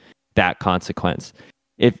anticipated that consequence.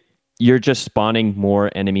 If you're just spawning more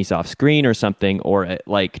enemies off screen or something, or it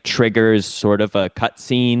like triggers sort of a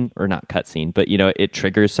cutscene, or not cutscene, but it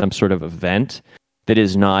triggers some sort of event that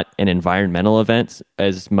is not an environmental event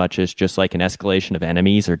as much as just like an escalation of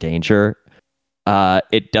enemies or danger.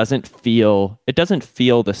 It doesn't feel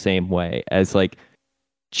the same way as like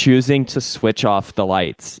choosing to switch off the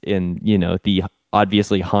lights in the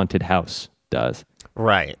obviously haunted house does.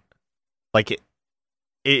 Right, like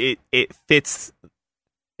it fits.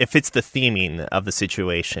 It fits the theming of the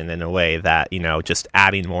situation in a way that, just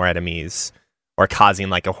adding more enemies or causing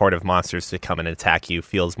like a horde of monsters to come and attack you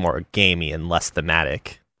feels more gamey and less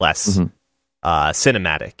thematic, less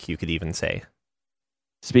cinematic, you could even say.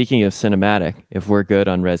 Speaking of cinematic, if we're good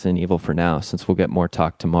on Resident Evil for now, since we'll get more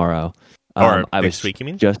talk tomorrow. Or next week, you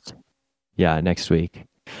mean? Next week.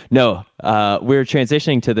 No, we're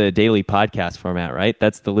transitioning to the daily podcast format, right?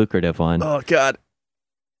 That's the lucrative one. Oh, God.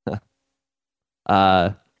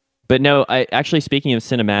 But no, speaking of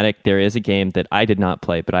cinematic, there is a game that I did not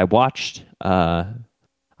play, but I watched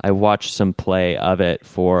some play of it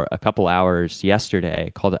for a couple hours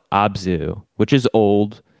yesterday, called Abzu, which is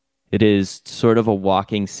old. It is sort of a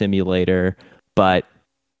walking simulator, but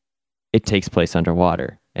it takes place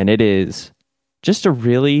underwater. And it is just a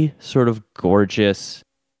really sort of gorgeous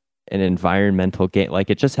and environmental game. Like,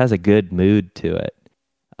 it just has a good mood to it.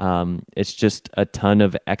 It's just a ton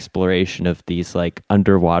of exploration of these like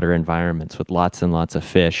underwater environments with lots and lots of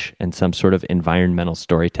fish and some sort of environmental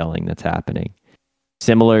storytelling that's happening.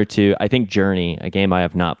 Similar to, I think, Journey, a game I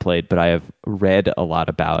have not played, but I have read a lot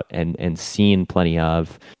about and seen plenty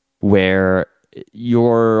of, where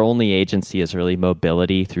your only agency is really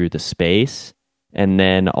mobility through the space. And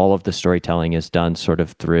then all of the storytelling is done sort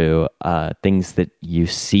of through things that you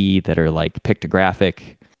see that are like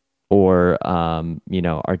pictographic, or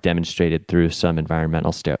are demonstrated through some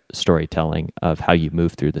environmental storytelling of how you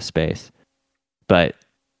move through the space. But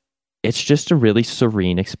it's just a really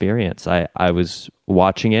serene experience. I was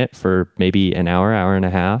watching it for maybe an hour and a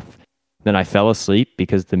half. Then I fell asleep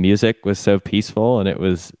because the music was so peaceful, and it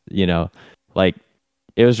was, like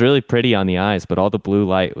it was really pretty on the eyes, but all the blue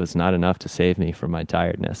light was not enough to save me from my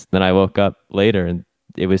tiredness. Then I woke up later and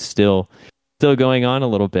it was still going on a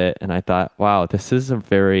little bit, and I thought, wow, this is a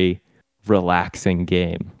very relaxing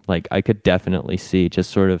game. Like I could definitely see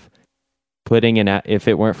just sort of putting if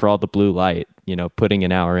it weren't for all the blue light, putting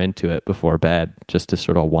an hour into it before bed just to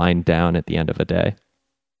sort of wind down at the end of a day.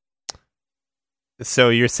 So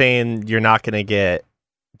you're saying you're not going to get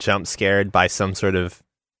jump scared by some sort of...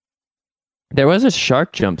 There was a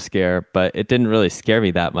shark jump scare, but it didn't really scare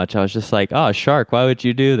me that much. I was just like, oh, shark, why would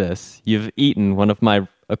you do this? You've eaten one of my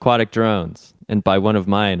aquatic drones. And by one of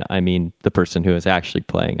mine, I mean the person who was actually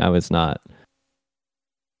playing. I was not.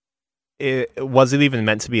 Was it even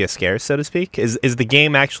meant to be a scare, so to speak? Is the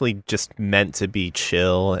game actually just meant to be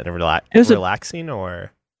chill and relaxing,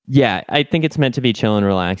 or? Yeah, I think it's meant to be chill and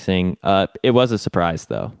relaxing. It was a surprise,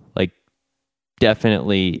 though. Like,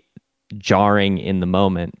 definitely jarring in the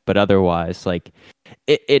moment, but otherwise, like,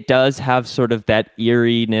 it does have sort of that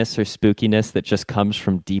eeriness or spookiness that just comes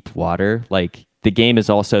from deep water. Like, the game is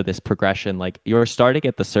also this progression. Like, you're starting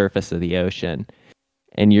at the surface of the ocean,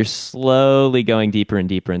 and you're slowly going deeper and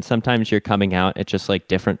deeper. And sometimes you're coming out at just like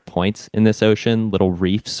different points in this ocean, little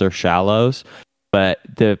reefs or shallows. But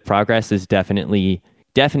the progress is definitely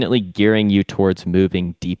gearing you towards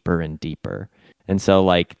moving deeper and deeper. And so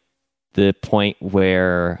like the point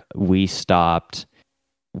where we stopped,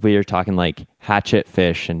 we were talking like hatchet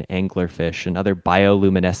fish and anglerfish and other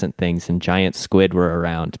bioluminescent things, and giant squid were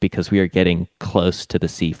around because we are getting close to the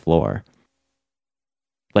sea floor,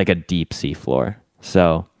 like a deep sea floor.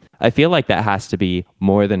 So I feel like that has to be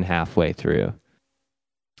more than halfway through.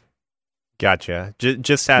 Gotcha.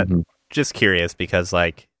 Just curious, because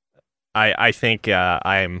like I think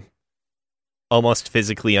I'm almost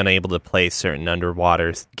physically unable to play certain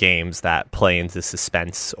underwater games that play into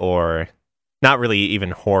suspense, or not really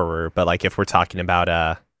even horror, but like if we're talking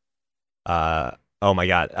about oh my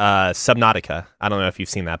god, Subnautica. I don't know if you've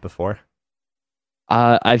seen that before.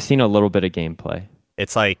 I've seen a little bit of gameplay.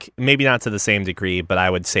 It's like, maybe not to the same degree, but I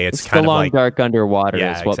would say it's kind of like... It's the long, dark underwater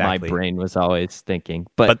is what my brain was always thinking.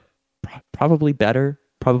 But probably better.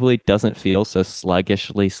 Probably doesn't feel so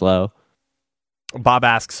sluggishly slow. Bob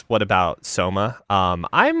asks, what about Soma?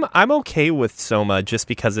 I'm okay with Soma just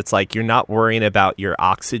because it's like you're not worrying about your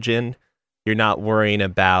oxygen. You're not worrying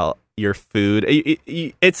about your food.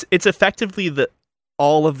 It's effectively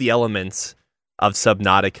all of the elements of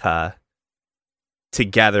Subnautica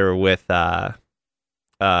together with the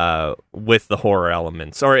horror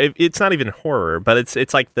elements, or it's not even horror, but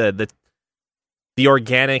it's like the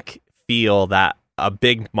organic feel that a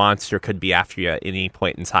big monster could be after you at any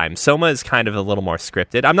point in time. Soma is kind of a little more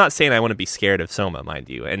scripted. I'm not saying I want to be scared of Soma, mind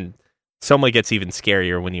you, and Soma gets even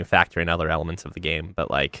scarier when you factor in other elements of the game,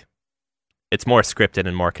 but like it's more scripted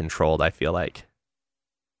and more controlled, I feel like.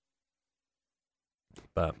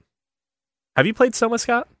 But have you played Soma,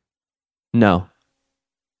 Scott? No.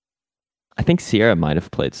 I think Sierra might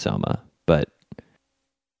have played Soma, but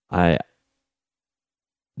they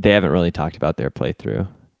haven't really talked about their playthrough.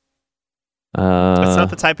 It's not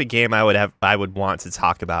the type of game I would want to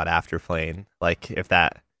talk about after playing. Like,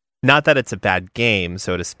 not that it's a bad game,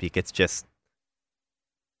 so to speak. It's just,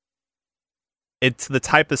 it's the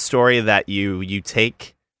type of story that you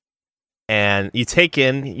take in,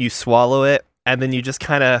 you swallow it, and then you just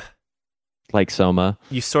kind of, like Soma,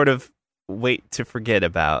 you sort of wait to forget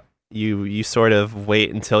about. You sort of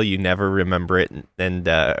wait until you never remember it, and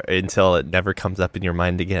until it never comes up in your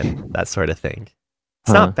mind again. That sort of thing.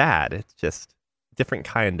 It's not bad. It's just a different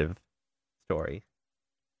kind of story.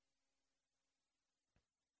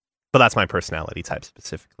 But that's my personality type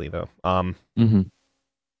specifically, though. Mm-hmm.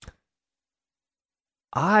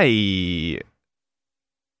 I'm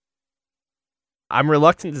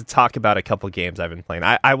reluctant to talk about a couple games I've been playing.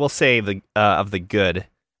 I will say of the good,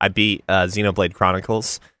 I beat Xenoblade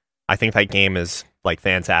Chronicles. I think that game is like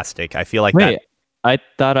fantastic. I feel like I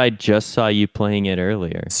thought I just saw you playing it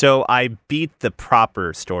earlier. So I beat the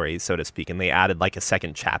proper story, so to speak, and they added like a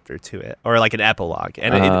second chapter to it, or like an epilogue.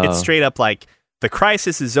 And it's straight up like, the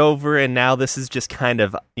crisis is over, and now this is just kind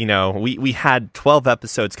of, we had 12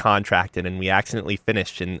 episodes contracted, and we accidentally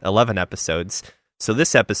finished in 11 episodes. So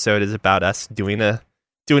this episode is about us doing a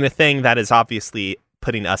thing that is obviously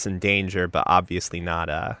putting us in danger, but obviously not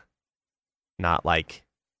like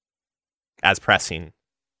as pressing.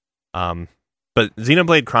 But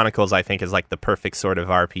Xenoblade Chronicles, I think, is like the perfect sort of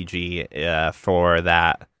RPG for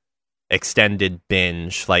that extended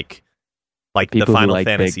binge, like the Final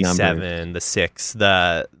Fantasy VII, the 6,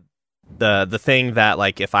 the thing that,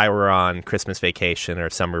 like, if I were on Christmas vacation or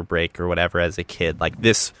summer break or whatever as a kid, like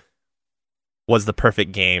this was the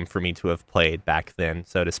perfect game for me to have played back then,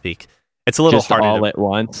 so to speak. It's a little just harder all at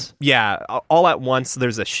once. Yeah, all at once.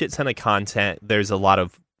 There's a shit ton of content. There's a lot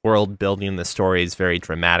of world building. The story is very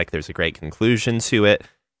dramatic. There's a great conclusion to it.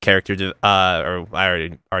 Or I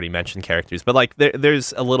already mentioned characters, but like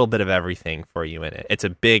there's a little bit of everything for you in it. It's a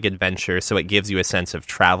big adventure, so it gives you a sense of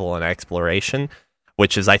travel and exploration,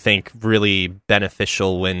 which is, I think, really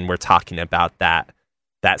beneficial when we're talking about that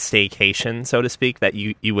staycation, so to speak, that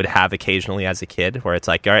you would have occasionally as a kid, where it's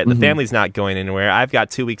like, all right, the family's not going anywhere. I've got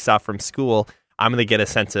 2 weeks off from school. I'm going to get a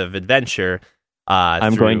sense of adventure.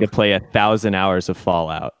 I'm going to play 1,000 hours of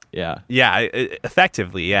Fallout. Yeah. Yeah,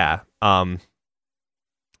 effectively, yeah.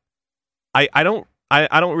 I don't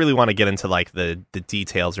really want to get into like the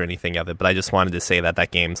details or anything of it, but I just wanted to say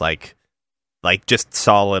that game's like just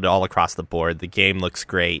solid all across the board. The game looks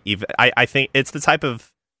great. I think it's the type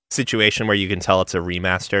of situation where you can tell it's a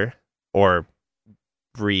remaster or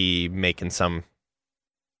remake in some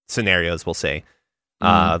scenarios, we'll say.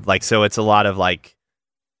 So it's a lot of like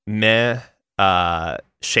meh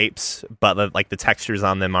shapes, but like the textures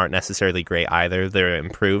on them aren't necessarily great either. They're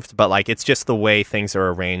improved, but like it's just the way things are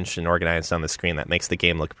arranged and organized on the screen that makes the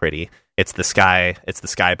game look pretty. It's the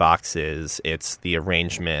sky boxes, it's the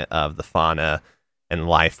arrangement of the fauna and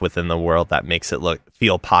life within the world that makes it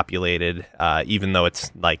feel populated, even though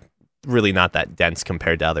it's like really not that dense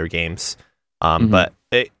compared to other games. But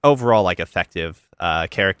overall, like, effective.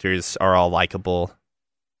 Characters are all likable.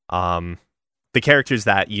 The characters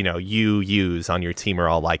that you use on your team are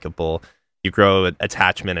all likable. You grow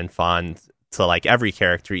attachment and fond to like every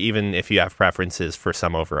character, even if you have preferences for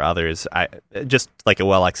some over others. Just like a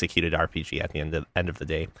well executed RPG at the end of the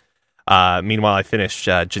day. Meanwhile, I finished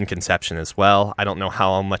Jin Conception as well. I don't know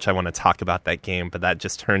how much I want to talk about that game, but that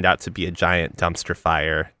just turned out to be a giant dumpster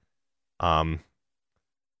fire. And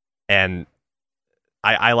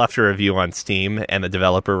I left a review on Steam, and the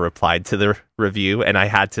developer replied to the review, and I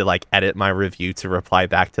had to like edit my review to reply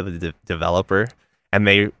back to the developer, and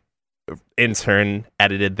they in turn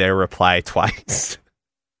edited their reply twice.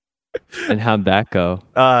 And how'd that go?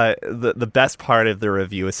 The best part of the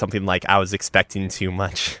review is something like, I was expecting too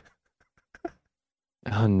much.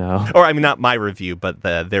 Oh no. Or I mean, not my review, but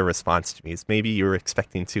their response to me is, maybe you were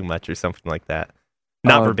expecting too much or something like that.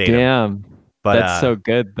 Not verbatim. Damn. But that's so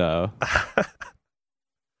good though.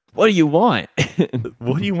 What do you want?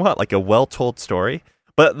 What do you want? Like a well-told story?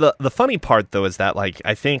 But the funny part, though, is that, like,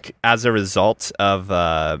 I think as a result of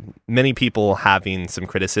many people having some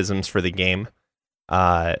criticisms for the game,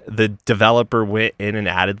 the developer went in and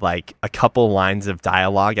added, like, a couple lines of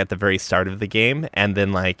dialogue at the very start of the game, and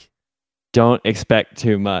then, like... Don't expect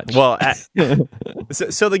too much. Well,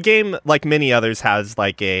 so the game, like many others, has,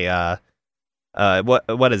 like, a...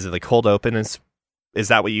 what is it? The cold open is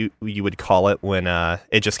that what you would call it when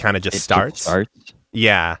it just kind of just starts?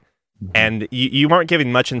 Yeah. Mm-hmm. And you weren't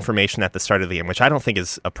giving much information at the start of the game, which I don't think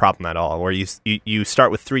is a problem at all, where you start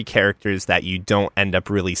with 3 characters that you don't end up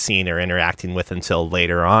really seeing or interacting with until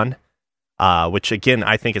later on, which, again,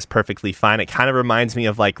 I think is perfectly fine. It kind of reminds me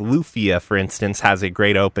of, like, Lufia, for instance, has a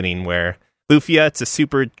great opening where Lufia, it's a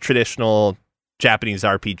super traditional Japanese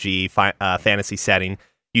RPG fantasy setting.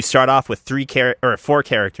 You start off with 4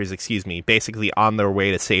 characters, basically on their way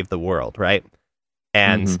to save the world, right?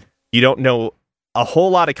 And you don't know a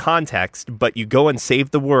whole lot of context, but you go and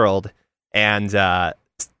save the world, and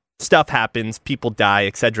stuff happens, people die,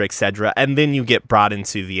 etc., and then you get brought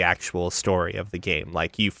into the actual story of the game.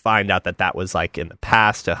 Like, you find out that was, like, in the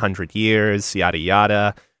past, 100 years, yada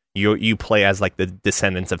yada. You play as, like, the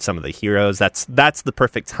descendants of some of the heroes. That's the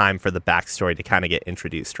perfect time for the backstory to kind of get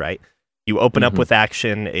introduced, right? You open up with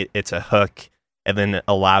action, it's a hook, and then it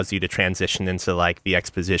allows you to transition into, like, the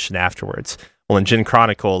exposition afterwards. Well, in Jin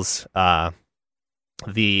Chronicles,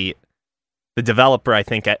 the developer, I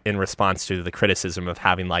think, in response to the criticism of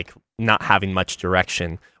having, like, not having much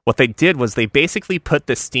direction, what they did was they basically put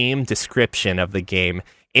the Steam description of the game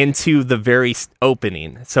into the very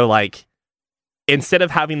opening. So, like, instead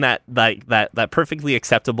of having that perfectly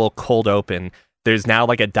acceptable cold open, there's now,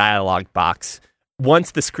 like, a dialogue box.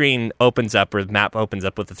 Once the screen opens up, or the map opens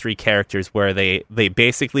up with the 3 characters, where they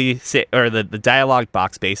basically say, or the dialogue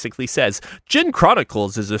box basically says, Jin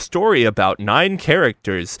Chronicles is a story about 9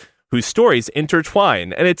 characters whose stories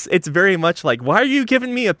intertwine. And it's very much like, why are you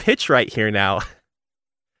giving me a pitch right here now?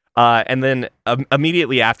 And then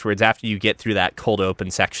immediately afterwards, after you get through that cold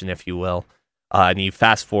open section, if you will, and you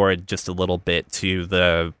fast forward just a little bit to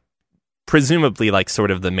the presumably, like,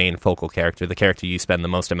 sort of the main focal character, the character you spend the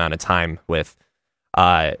most amount of time with,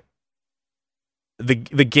 the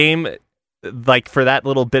game like for that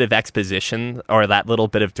little bit of exposition or that little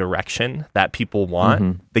bit of direction that people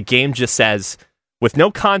want, the game just says, with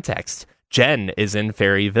no context, Jen is in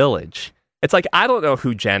Fairy Village. It's like, I don't know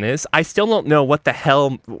who Jen is. I still don't know what the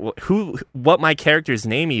hell, what my character's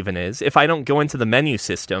name even is. If I don't go into the menu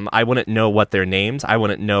system, I wouldn't know what their names. I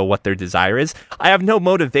wouldn't know what their desire is. I have no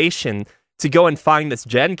motivation to go and find this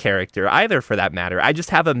Jen character either, for that matter. I just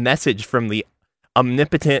have a message from the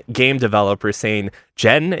omnipotent game developer saying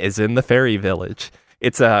Jen is in the Fairy Village.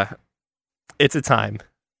 It's a time.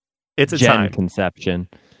 It's a Jin time. Conception.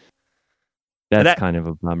 That's kind of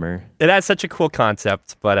a bummer. It has such a cool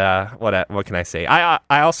concept, but what can I say? I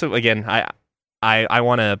also, again, I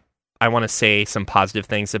want to say some positive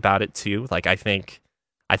things about it too. Like I think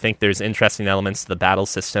there's interesting elements to the battle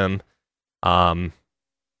system.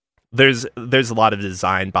 There's a lot of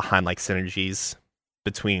design behind like synergies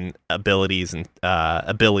between abilities and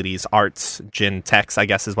arts, Jin techs, I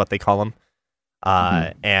guess is what they call them,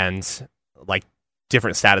 and like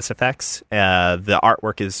different status effects. The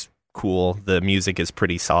artwork is cool. The music is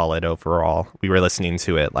pretty solid overall. We were listening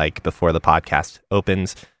to it like before the podcast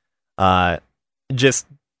opens. Just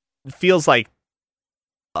feels like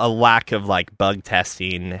a lack of like bug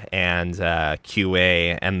testing and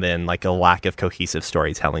QA, and then like a lack of cohesive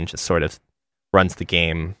storytelling just sort of runs the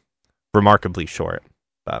game remarkably short.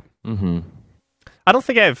 But I don't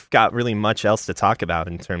think I've got really much else to talk about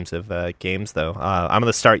in terms of games, though. I'm going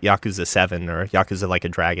to start Yakuza 7 or Yakuza Like a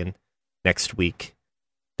Dragon next week.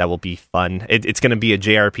 That will be fun. It's going to be a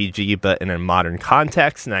JRPG, but in a modern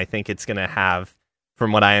context, and I think it's going to have,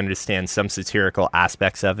 from what I understand, some satirical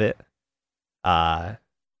aspects of it.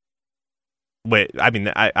 Wait, I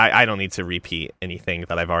mean, I don't need to repeat anything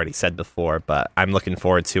that I've already said before, but I'm looking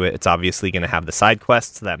forward to it. It's obviously going to have the side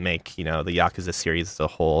quests that make, the Yakuza series as a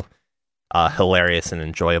whole hilarious and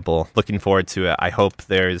enjoyable. Looking forward to it. I hope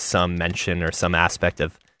there's some mention or some aspect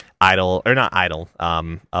of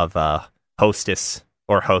hostess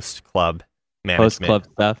or host club management.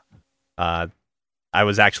 Host club stuff. I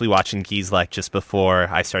was actually watching Gizlek just before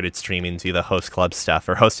I started streaming to the host club stuff,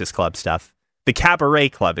 or hostess club stuff. The cabaret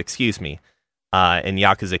club, excuse me, in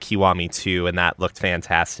Yakuza Kiwami 2, and that looked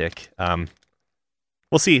fantastic.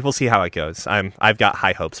 We'll see how it goes. I've got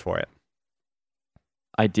high hopes for it.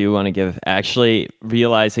 I do want to give, actually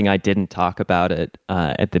realizing I didn't talk about it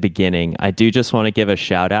at the beginning, I do just want to give a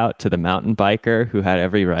shout out to the mountain biker who had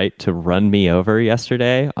every right to run me over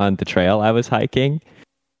yesterday on the trail I was hiking.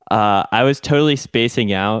 I was totally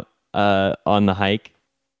spacing out on the hike,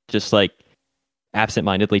 just like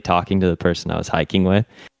absentmindedly talking to the person I was hiking with.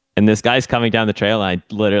 And this guy's coming down the trail, and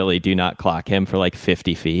I literally do not clock him for like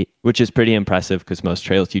 50 feet, which is pretty impressive because most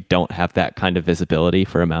trails you don't have that kind of visibility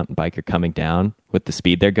for a mountain biker coming down with the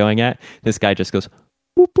speed they're going at. This guy just goes,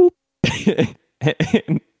 boop,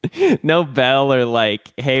 boop. No bell or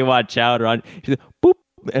like, hey, watch out. Or on. He's like, boop.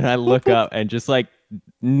 And I look up and just like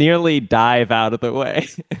nearly dive out of the way.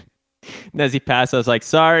 And as he passed, I was like,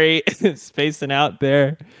 sorry, spacing out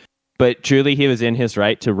there. But truly, he was in his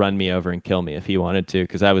right to run me over and kill me if he wanted to,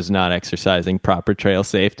 because I was not exercising proper trail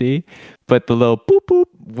safety. But the little boop boop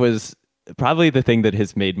was probably the thing that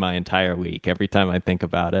has made my entire week every time I think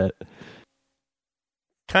about it.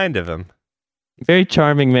 Kind of him. Very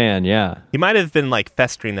charming man, yeah. He might have been like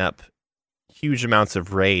festering up huge amounts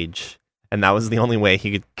of rage, and that was the only way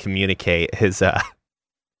he could communicate his...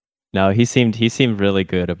 No, he seemed really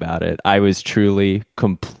good about it. I was truly,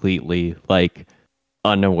 completely like...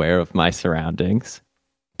 unaware of my surroundings,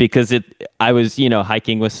 because I was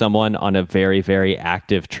hiking with someone on a very, very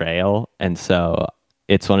active trail, and so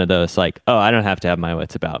it's one of those like, oh, I don't have to have my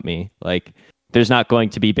wits about me. Like, there's not going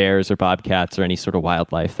to be bears or bobcats or any sort of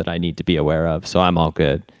wildlife that I need to be aware of, so I'm all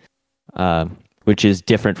good. Which is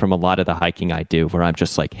different from a lot of the hiking I do, where I'm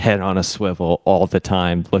just like head on a swivel all the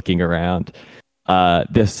time looking around.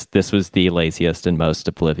 This was the laziest and most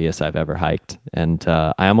oblivious I've ever hiked, and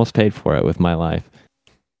I almost paid for it with my life.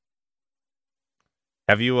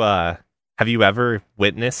 Have you ever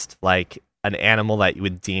witnessed like an animal that you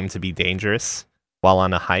would deem to be dangerous while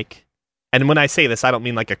on a hike? And when I say this, I don't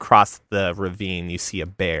mean like across the ravine you see a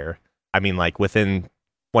bear. I mean like within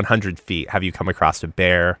 100 feet. Have you come across a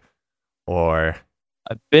bear? Or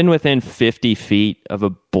I've been within 50 feet of a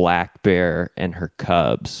black bear and her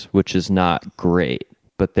cubs, which is not great.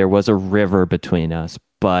 But there was a river between us,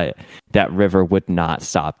 but that river would not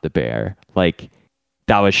stop the bear. Like,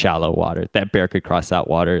 that was shallow water. That bear could cross that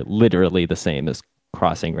water literally the same as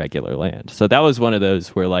crossing regular land. So that was one of those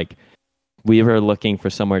where like we were looking for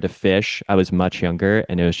somewhere to fish. I was much younger,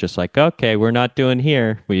 and it was just like, okay, we're not doing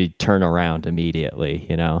here. We turn around immediately,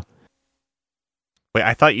 Wait,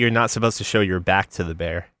 I thought you're not supposed to show your back to the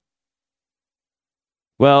bear.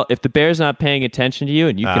 Well, if the bear's not paying attention to you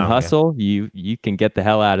and you can hustle, you can get the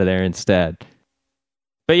hell out of there instead.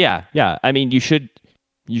 But yeah. I mean, you should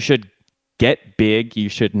get big. You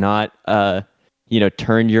should not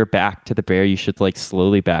turn your back to the bear. You should like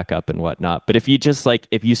slowly back up and whatnot. But if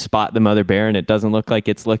you spot the mother bear and it doesn't look like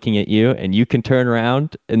it's looking at you and you can turn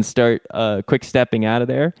around and start quick stepping out of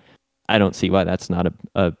there, I don't see why that's not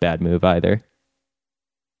a bad move either.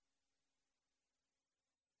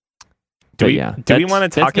 Do we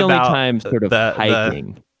want to talk about time sort of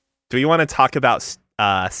hiking? Do we want to talk about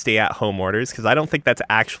stay-at-home orders? Because I don't think that's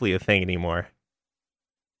actually a thing anymore.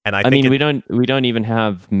 And I mean, we don't even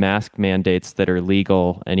have mask mandates that are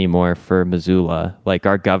legal anymore for Missoula. Like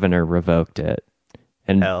our governor revoked it,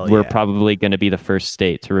 and we're probably going to be the first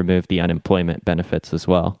state to remove the unemployment benefits as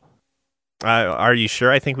well. Are you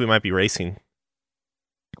sure? I think we might be racing.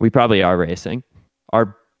 We probably are racing.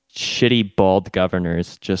 Our shitty bald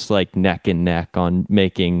governors just like neck and neck on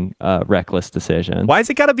making reckless decisions. Why's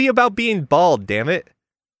it got to be about being bald? Damn it!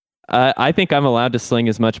 I think I'm allowed to sling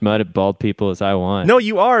as much mud at bald people as I want. No,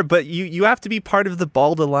 you are, but you have to be part of the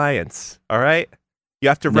Bald Alliance. All right, you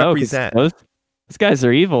have to represent. Those guys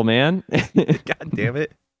are evil, man. God damn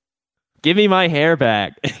it! Give me my hair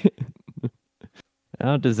back. I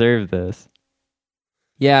don't deserve this.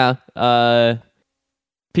 Yeah,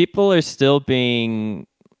 people are still being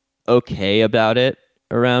okay about it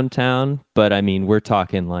around town, but I mean, we're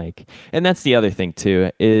talking like, and that's the other thing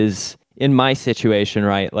too, is in my situation,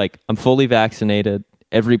 right? Like, I'm fully vaccinated.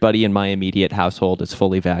 Everybody in my immediate household is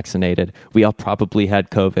fully vaccinated. We all probably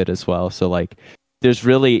had COVID as well. So like, there's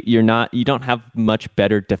really, you don't have much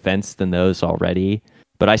better defense than those already,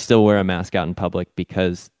 but I still wear a mask out in public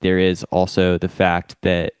because there is also the fact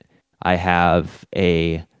that I have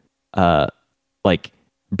a like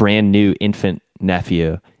brand new infant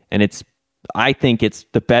nephew, and I think it's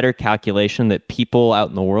the better calculation that people out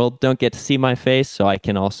in the world don't get to see my face, so I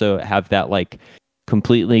can also have that like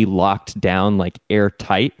completely locked down, like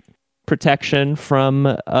airtight protection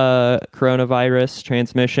from coronavirus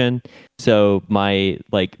transmission. So my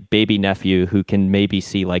like baby nephew, who can maybe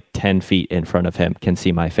see like 10 feet in front of him, can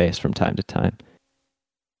see my face from time to time.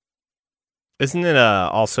 Isn't it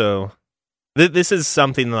also... This is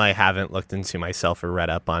something that I haven't looked into myself or read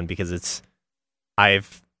up on, because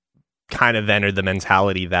I've kind of entered the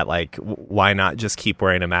mentality that like, why not just keep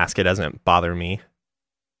wearing a mask? It doesn't bother me.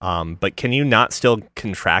 But can you not still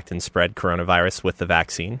contract and spread coronavirus with the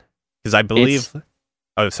vaccine? Because I believe...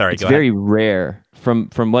 It's very rare. From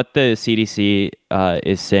what the CDC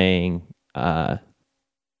is saying,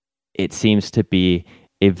 it seems to be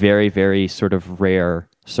a very, very sort of rare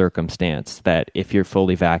circumstance that if you're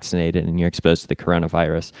fully vaccinated and you're exposed to the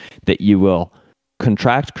coronavirus, that you will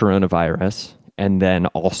contract coronavirus and then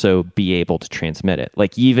also be able to transmit it.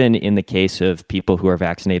 Like, even in the case of people who are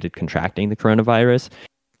vaccinated contracting the coronavirus,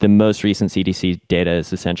 the most recent CDC data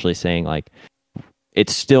is essentially saying like,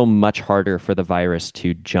 it's still much harder for the virus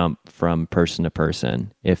to jump from person to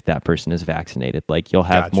person if that person is vaccinated. Like, you'll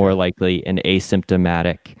have more likely an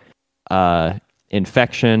asymptomatic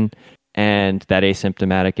infection, and that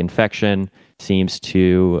asymptomatic infection seems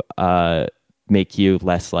to make you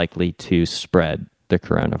less likely to spread the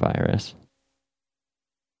coronavirus.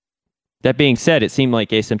 That being said, it seemed like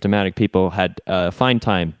asymptomatic people had a fine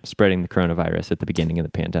time spreading the coronavirus at the beginning of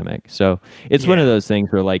the pandemic. So it's one of those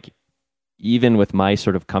things where, like, even with my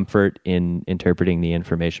sort of comfort in interpreting the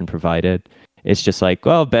information provided, it's just like,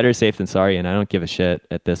 well, better safe than sorry, and I don't give a shit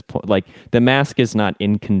at this point. Like, the mask is not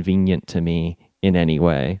inconvenient to me in any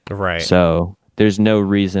way. Right. So there's no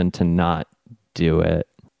reason to not do it.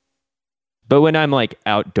 But when I'm like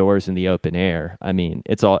outdoors in the open air, I mean,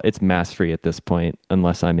 it's mask free at this point,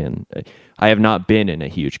 unless I have not been in a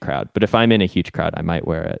huge crowd, but if I'm in a huge crowd, I might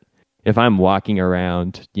wear it. If I'm walking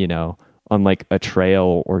around, on like a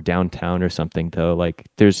trail or downtown or something, though, like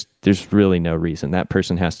there's really no reason. That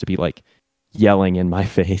person has to be like yelling in my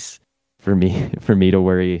face for me to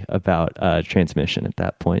worry about transmission at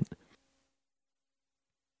that point.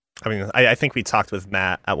 I mean, I think we talked with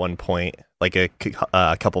Matt at one point, like a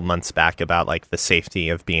couple months back, about like the safety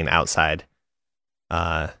of being outside.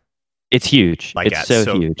 It's huge. Like, it's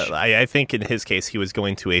so huge. I think in his case, he was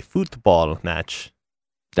going to a football match.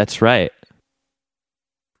 That's right.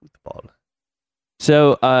 Football.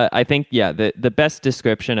 So I think, the best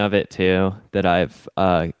description of it too that I've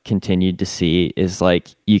continued to see is like,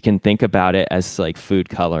 you can think about it as like food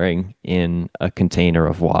coloring in a container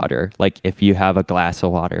of water. Like, if you have a glass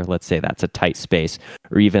of water, let's say that's a tight space,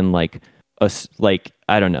 or even like a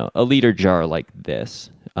liter jar like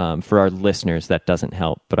this. For our listeners, that doesn't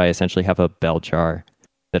help, but I essentially have a bell jar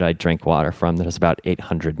that I drink water from that is about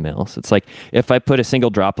 800 mils. It's like if I put a single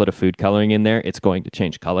droplet of food coloring in there, it's going to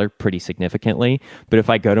change color pretty significantly. But if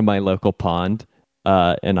I go to my local pond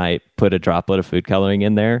and I put a droplet of food coloring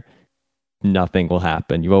in there, nothing will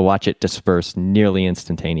happen. You will watch it disperse nearly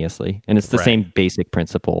instantaneously. And it's the same basic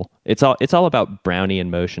principle. It's all about Brownian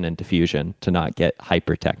motion and diffusion, to not get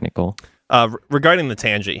hyper technical. Regarding the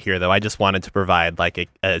tangent here, though, I just wanted to provide like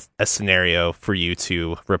a scenario for you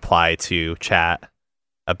to reply to chat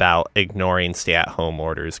about ignoring stay-at-home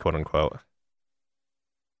orders, quote unquote.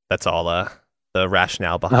 That's all the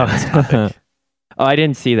rationale behind this topic. Oh, I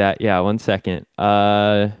didn't see that. Yeah, 1 second.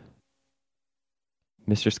 Mr.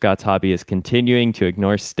 Scott's hobby is continuing to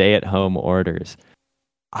ignore stay-at-home orders.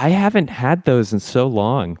 I haven't had those in so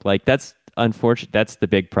long. Like, that's unfortunate. That's the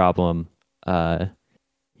big problem.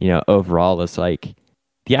 Overall, is like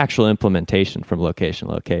the actual implementation from location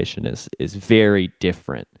to location is very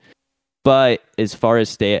different. But as far as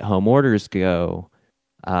stay-at-home orders go,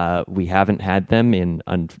 we haven't had them in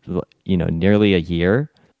nearly a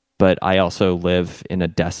year. But I also live in a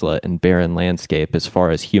desolate and barren landscape as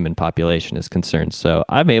far as human population is concerned. So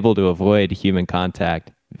I'm able to avoid human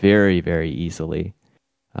contact very, very easily.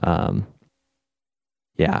 I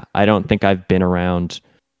don't think I've been around,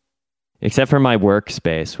 except for my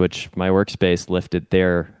workspace, which my workspace lifted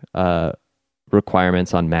their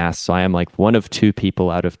requirements on masks. So I am like one of 2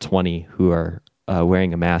 people out of 20 who are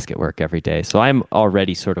wearing a mask at work every day. So I'm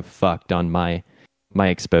already sort of fucked on my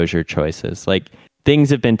exposure choices. Like,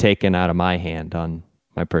 things have been taken out of my hand on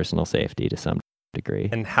my personal safety to some degree.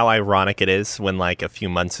 And how ironic it is when, like, a few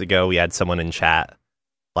months ago we had someone in chat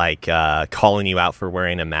like calling you out for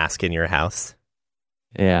wearing a mask in your house.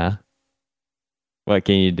 Yeah. What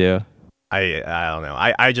can you do? I don't know.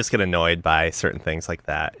 I just get annoyed by certain things like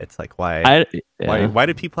that. It's like, why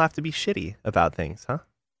do people have to be shitty about things, huh?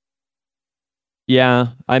 Yeah,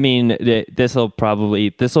 I mean, this will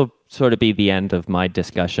sort of be the end of my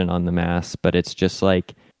discussion on the mask, but it's just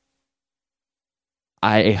like,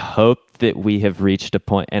 I hope that we have reached a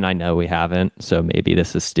point, and I know we haven't, so maybe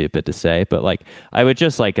this is stupid to say, but like, I would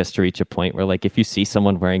just like us to reach a point where, like, if you see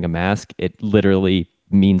someone wearing a mask, it literally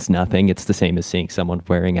means nothing. It's the same as seeing someone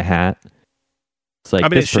wearing a hat. It's like, I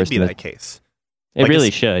mean, it should be that case. It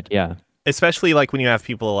really should, yeah. Especially like when you have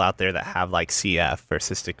people out there that have like CF or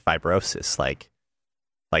cystic fibrosis, like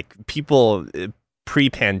people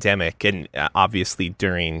pre-pandemic and obviously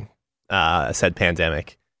during said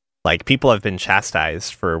pandemic, like, people have been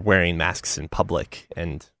chastised for wearing masks in public,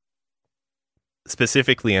 and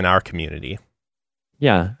specifically in our community.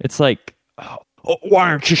 Yeah, it's like, oh,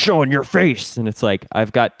 why aren't you showing your face? And it's like,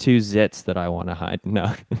 I've got 2 zits that I want to hide.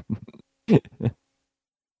 No.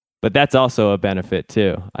 But that's also a benefit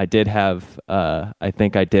too. I did have, I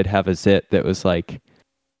think I did have a zit that was like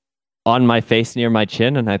on my face near my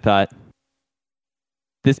chin, and I thought,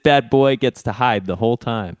 this bad boy gets to hide the whole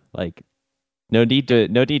time. Like, no need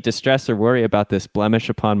to stress or worry about this blemish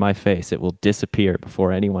upon my face. It will disappear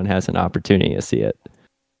before anyone has an opportunity to see it.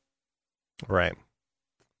 Right.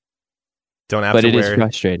 But it is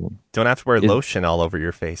frustrating. Don't have to wear lotion all over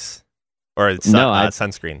your face, or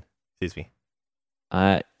sunscreen. Excuse me.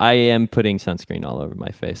 I am putting sunscreen all over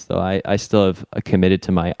my face, though. I still have committed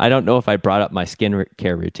to my... I don't know if I brought up my skin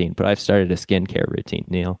care routine, but I've started a skin care routine,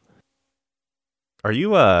 Neil. Are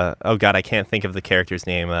you, oh god, I can't think of the character's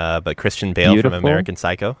name, but Christian Bale from American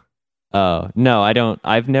Psycho? Oh, no, I don't.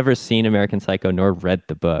 I've never seen American Psycho nor read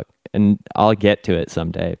the book, and I'll get to it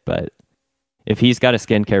someday, but if he's got a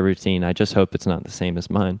skincare routine, I just hope it's not the same as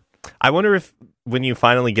mine. I wonder if when you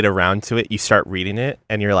finally get around to it, you start reading it,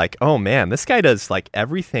 and you're like, oh man, this guy does like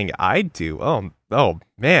everything I do. Oh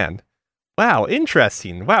man. Wow,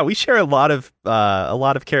 interesting. Wow, we share a lot of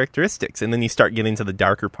characteristics, and then you start getting to the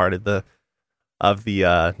darker part of the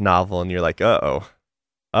novel, and you're like,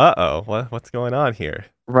 what's going on here?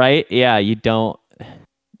 Right? Yeah, you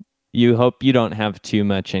hope you don't have too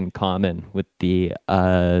much in common with the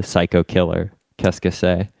psycho killer, qu'est-ce que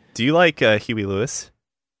c'est? Do you like Huey Lewis?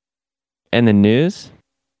 And the news?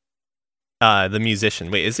 The musician.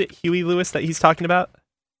 Wait, is it Huey Lewis that he's talking about?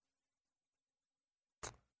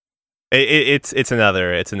 It's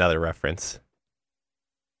another reference.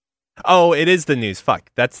 Oh, it is the news. Fuck.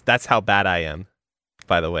 That's how bad I am,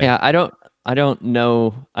 by the way. Yeah, I don't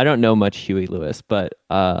know much Huey Lewis, but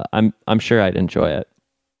I'm sure I'd enjoy it.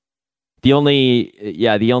 The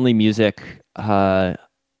only music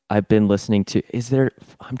I've been listening to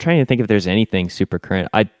I'm trying to think if there's anything super current.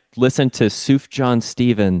 I listened to Suf John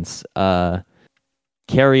Stevens'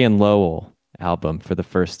 Carrie and Lowell album for the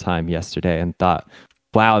first time yesterday and thought,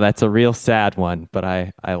 wow, that's a real sad one, but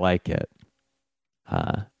I like it.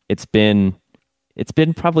 It's been it's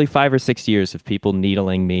been probably 5 or 6 years of people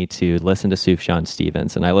needling me to listen to Sufjan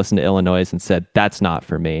Stevens, and I listened to Illinois and said that's not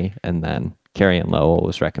for me. And then Carrie and Lowell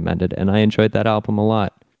was recommended, and I enjoyed that album a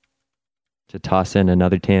lot. To toss in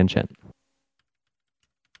another tangent.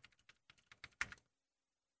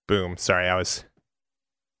 Boom. Sorry, I was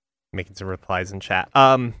making some replies in chat.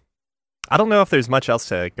 I don't know if there's much else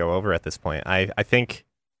to go over at this point. I think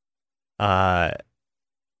I've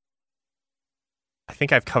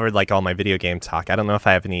covered like all my video game talk. I don't know if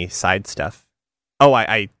I have any side stuff. Oh,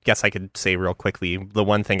 I guess I could say real quickly, the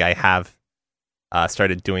one thing I have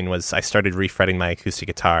started doing was I started refretting my acoustic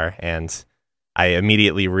guitar, and I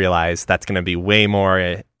immediately realized that's going to be way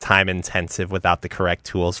more time intensive without the correct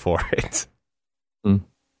tools for it. Mm.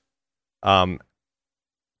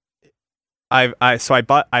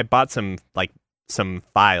 I bought some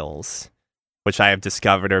files, which I have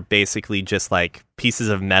discovered are basically just like pieces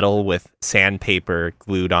of metal with sandpaper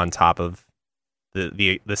glued on top of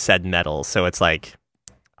the said metal. So it's like,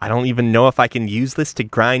 I don't even know if I can use this to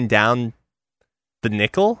grind down the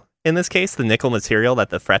nickel, in this case, the nickel material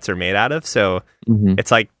that the frets are made out of. So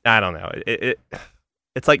It's like, I don't know.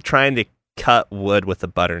 It's like trying to cut wood with a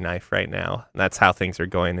butter knife right now. That's how things are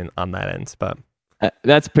going on that end. But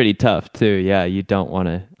that's pretty tough too. Yeah, you don't want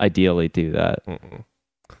to ideally do that. Mm-mm.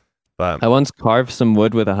 But I once carved some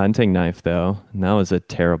wood with a hunting knife, though, and that was a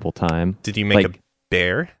terrible time. Did you make a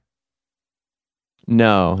bear?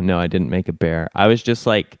 No, I didn't make a bear. I was just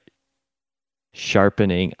like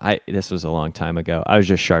sharpening. This was a long time ago. I was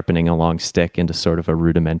just sharpening a long stick into sort of a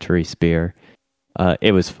rudimentary spear.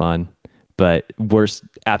 It was fun, but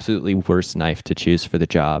absolutely worst knife to choose for the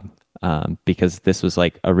job, because this was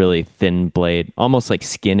like a really thin blade, almost like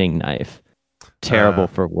skinning knife. Terrible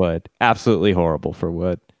for wood. Absolutely horrible for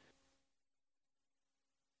wood.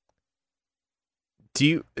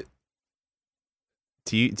 Do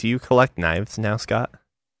you collect knives now, Scott?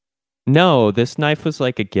 No, this knife was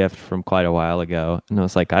like a gift from quite a while ago, and I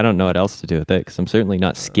was like, I don't know what else to do with it because I'm certainly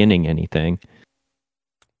not skinning anything.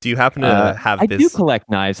 Do you happen to have I do collect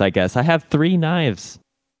knives, I guess. I have 3 knives.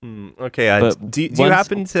 Okay. Do you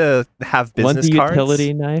happen to have business cards? One's a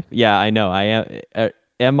utility knife. Yeah, I know. I am.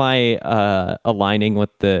 Am I aligning with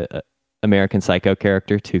the American Psycho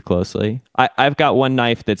character too closely? I've got one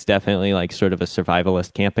knife that's definitely like sort of a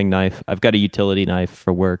survivalist camping knife. I've got a utility knife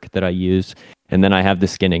for work that I use, and then I have the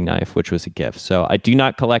skinning knife, which was a gift. So I do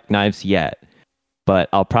not collect knives yet, but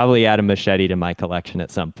I'll probably add a machete to my collection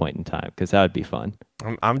at some point in time because that would be fun.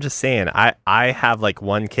 I'm just saying, I have like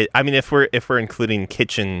one kit. I mean, if we're including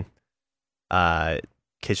kitchen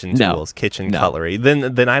tools, cutlery,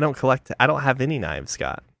 then I don't collect. I don't have any knives,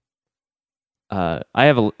 Scott. I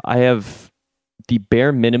have the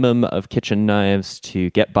bare minimum of kitchen knives to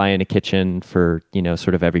get by in a kitchen for,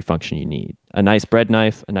 sort of every function you need. A nice bread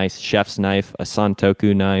knife, a nice chef's knife, a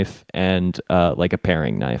santoku knife, and like a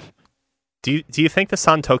paring knife. Do you think the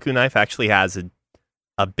santoku knife actually has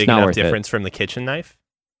a big enough difference from the kitchen knife?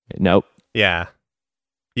 Nope. Yeah.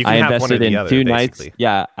 You can have one or the other, 2 basically. nice.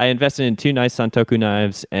 Yeah, I invested in 2 nice santoku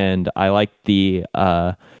knives, and I like the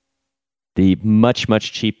much,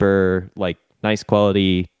 much cheaper, like nice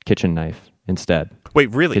quality kitchen knife instead.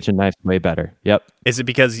 Wait, really? Kitchen knife's way better. Yep. Is it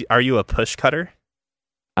because are you a push cutter?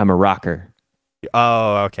 I'm a rocker.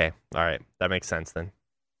 Oh, okay. All right. That makes sense then.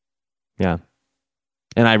 Yeah.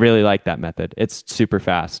 And I really like that method. It's super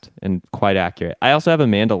fast and quite accurate. I also have a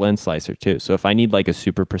mandolin slicer too. So if I need like a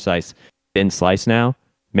super precise thin slice now,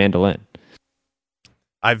 mandolin.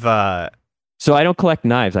 So I don't collect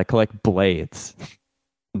knives. I collect blades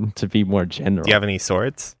to be more general. Do you have any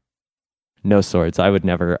swords? No swords. I would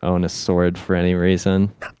never own a sword for any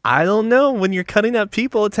reason. I don't know. When you're cutting up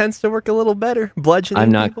people, it tends to work a little better.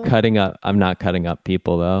 Bludgeoning people. I'm not cutting up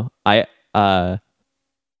people though. I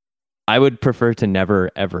would prefer to never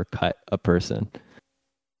ever cut a person.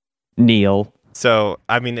 Kneel. So,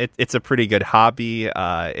 I mean, it's a pretty good hobby.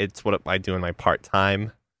 It's what I do in my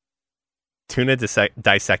part-time. Tuna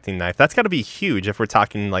dissecting knife. That's got to be huge if we're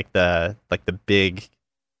talking like the big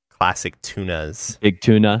classic tunas. Big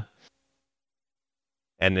tuna.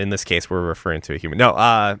 And in this case, we're referring to a human. No,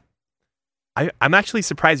 I'm actually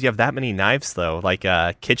surprised you have that many knives, though, like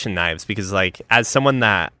kitchen knives, because like as someone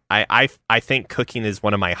that I think cooking is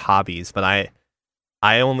one of my hobbies, but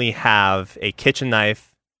I only have a kitchen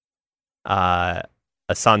knife, a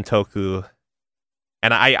santoku,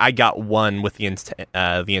 and I got one with the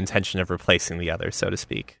intention of replacing the other, so to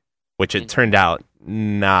speak, which it turned out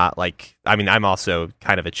not like. I mean, I'm also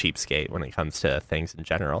kind of a cheapskate when it comes to things in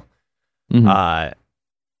general. Mm-hmm.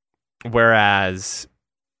 Whereas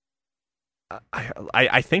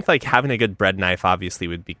I think like having a good bread knife obviously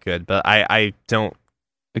would be good, but I don't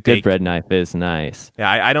A good bread knife is nice. Yeah,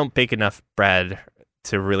 I don't bake enough bread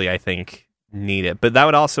to really, I think, need it. But that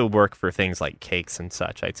would also work for things like cakes and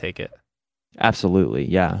such, I take it. Absolutely,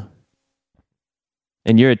 yeah.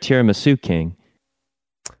 And you're a tiramisu king.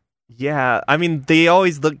 Yeah, I mean, they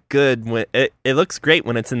always look good. It looks great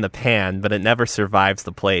when it's in the pan, but it never survives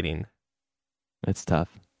the plating. It's tough.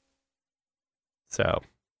 So,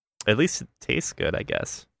 at least it tastes good, I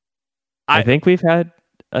guess. I think we've had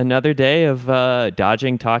another day of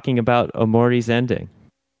dodging talking about Omori's ending.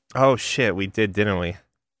 Oh, shit, we did, didn't we?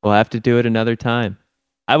 We'll have to do it another time.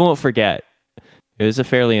 I won't forget. It was a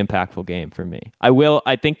fairly impactful game for me.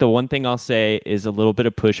 I think the one thing I'll say is a little bit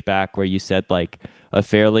of pushback where you said like a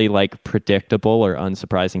fairly like predictable or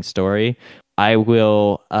unsurprising story. I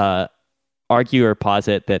will argue or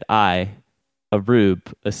posit that I, a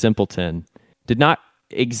rube, a simpleton, did not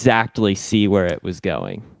exactly see where it was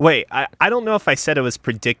going. Wait, I don't know if I said it was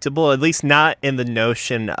predictable, at least not in the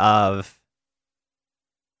notion of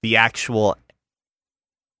the actual...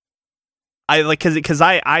 because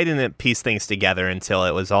I didn't piece things together until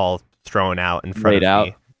it was all thrown out in front of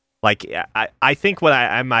me. Like, I think what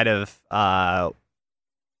I might have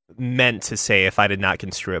meant to say, if I did not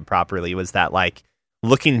construe it properly, was that, like,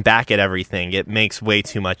 looking back at everything, it makes way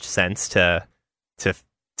too much sense to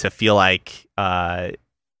feel like,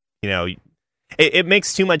 it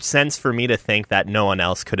makes too much sense for me to think that no one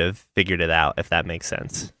else could have figured it out, if that makes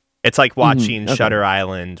sense. It's like watching Shutter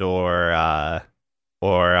Island or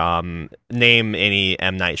name any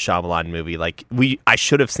M. Night Shyamalan movie. Like, I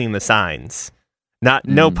should have seen the signs.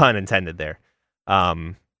 No pun intended there.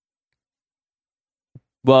 Well,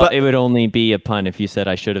 it would only be a pun if you said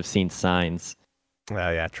I should have seen signs. Oh,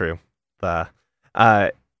 yeah, true.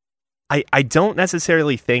 I don't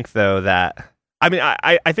necessarily think, though, that... I mean,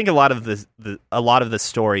 I think a lot of the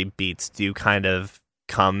story beats do kind of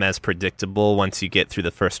come as predictable once you get through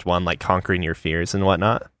the first one, like conquering your fears and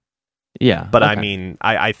whatnot. Yeah. But okay. I mean,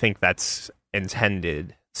 I think that's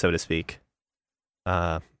intended, so to speak.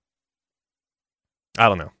 I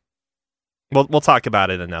don't know. We'll talk about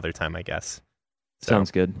it another time, I guess.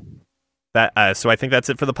 Sounds good. So I think that's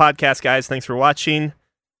it for the podcast, guys. Thanks for watching.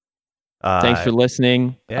 Thanks for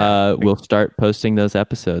listening. Yeah. We'll start posting those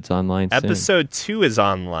episodes online soon. Episode 2 is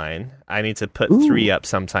online. I need to put 3 up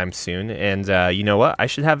sometime soon. And you know what? I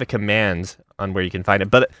should have a command on where you can find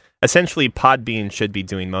it. But essentially, Podbean should be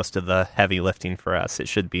doing most of the heavy lifting for us. It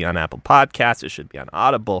should be on Apple Podcasts. It should be on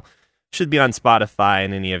Audible. It should be on Spotify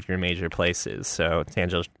and any of your major places. So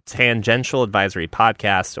Tangential Advisory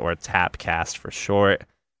Podcast, or TAPcast for short.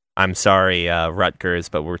 I'm sorry, Rutgers,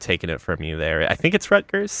 but we're taking it from you there. I think it's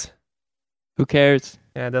Rutgers. Who cares?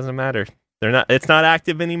 Yeah, it doesn't matter. It's not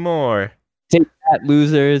active anymore. Take that,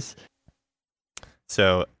 losers.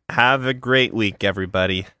 So have a great week,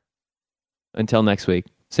 everybody. Until next week.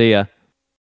 See ya.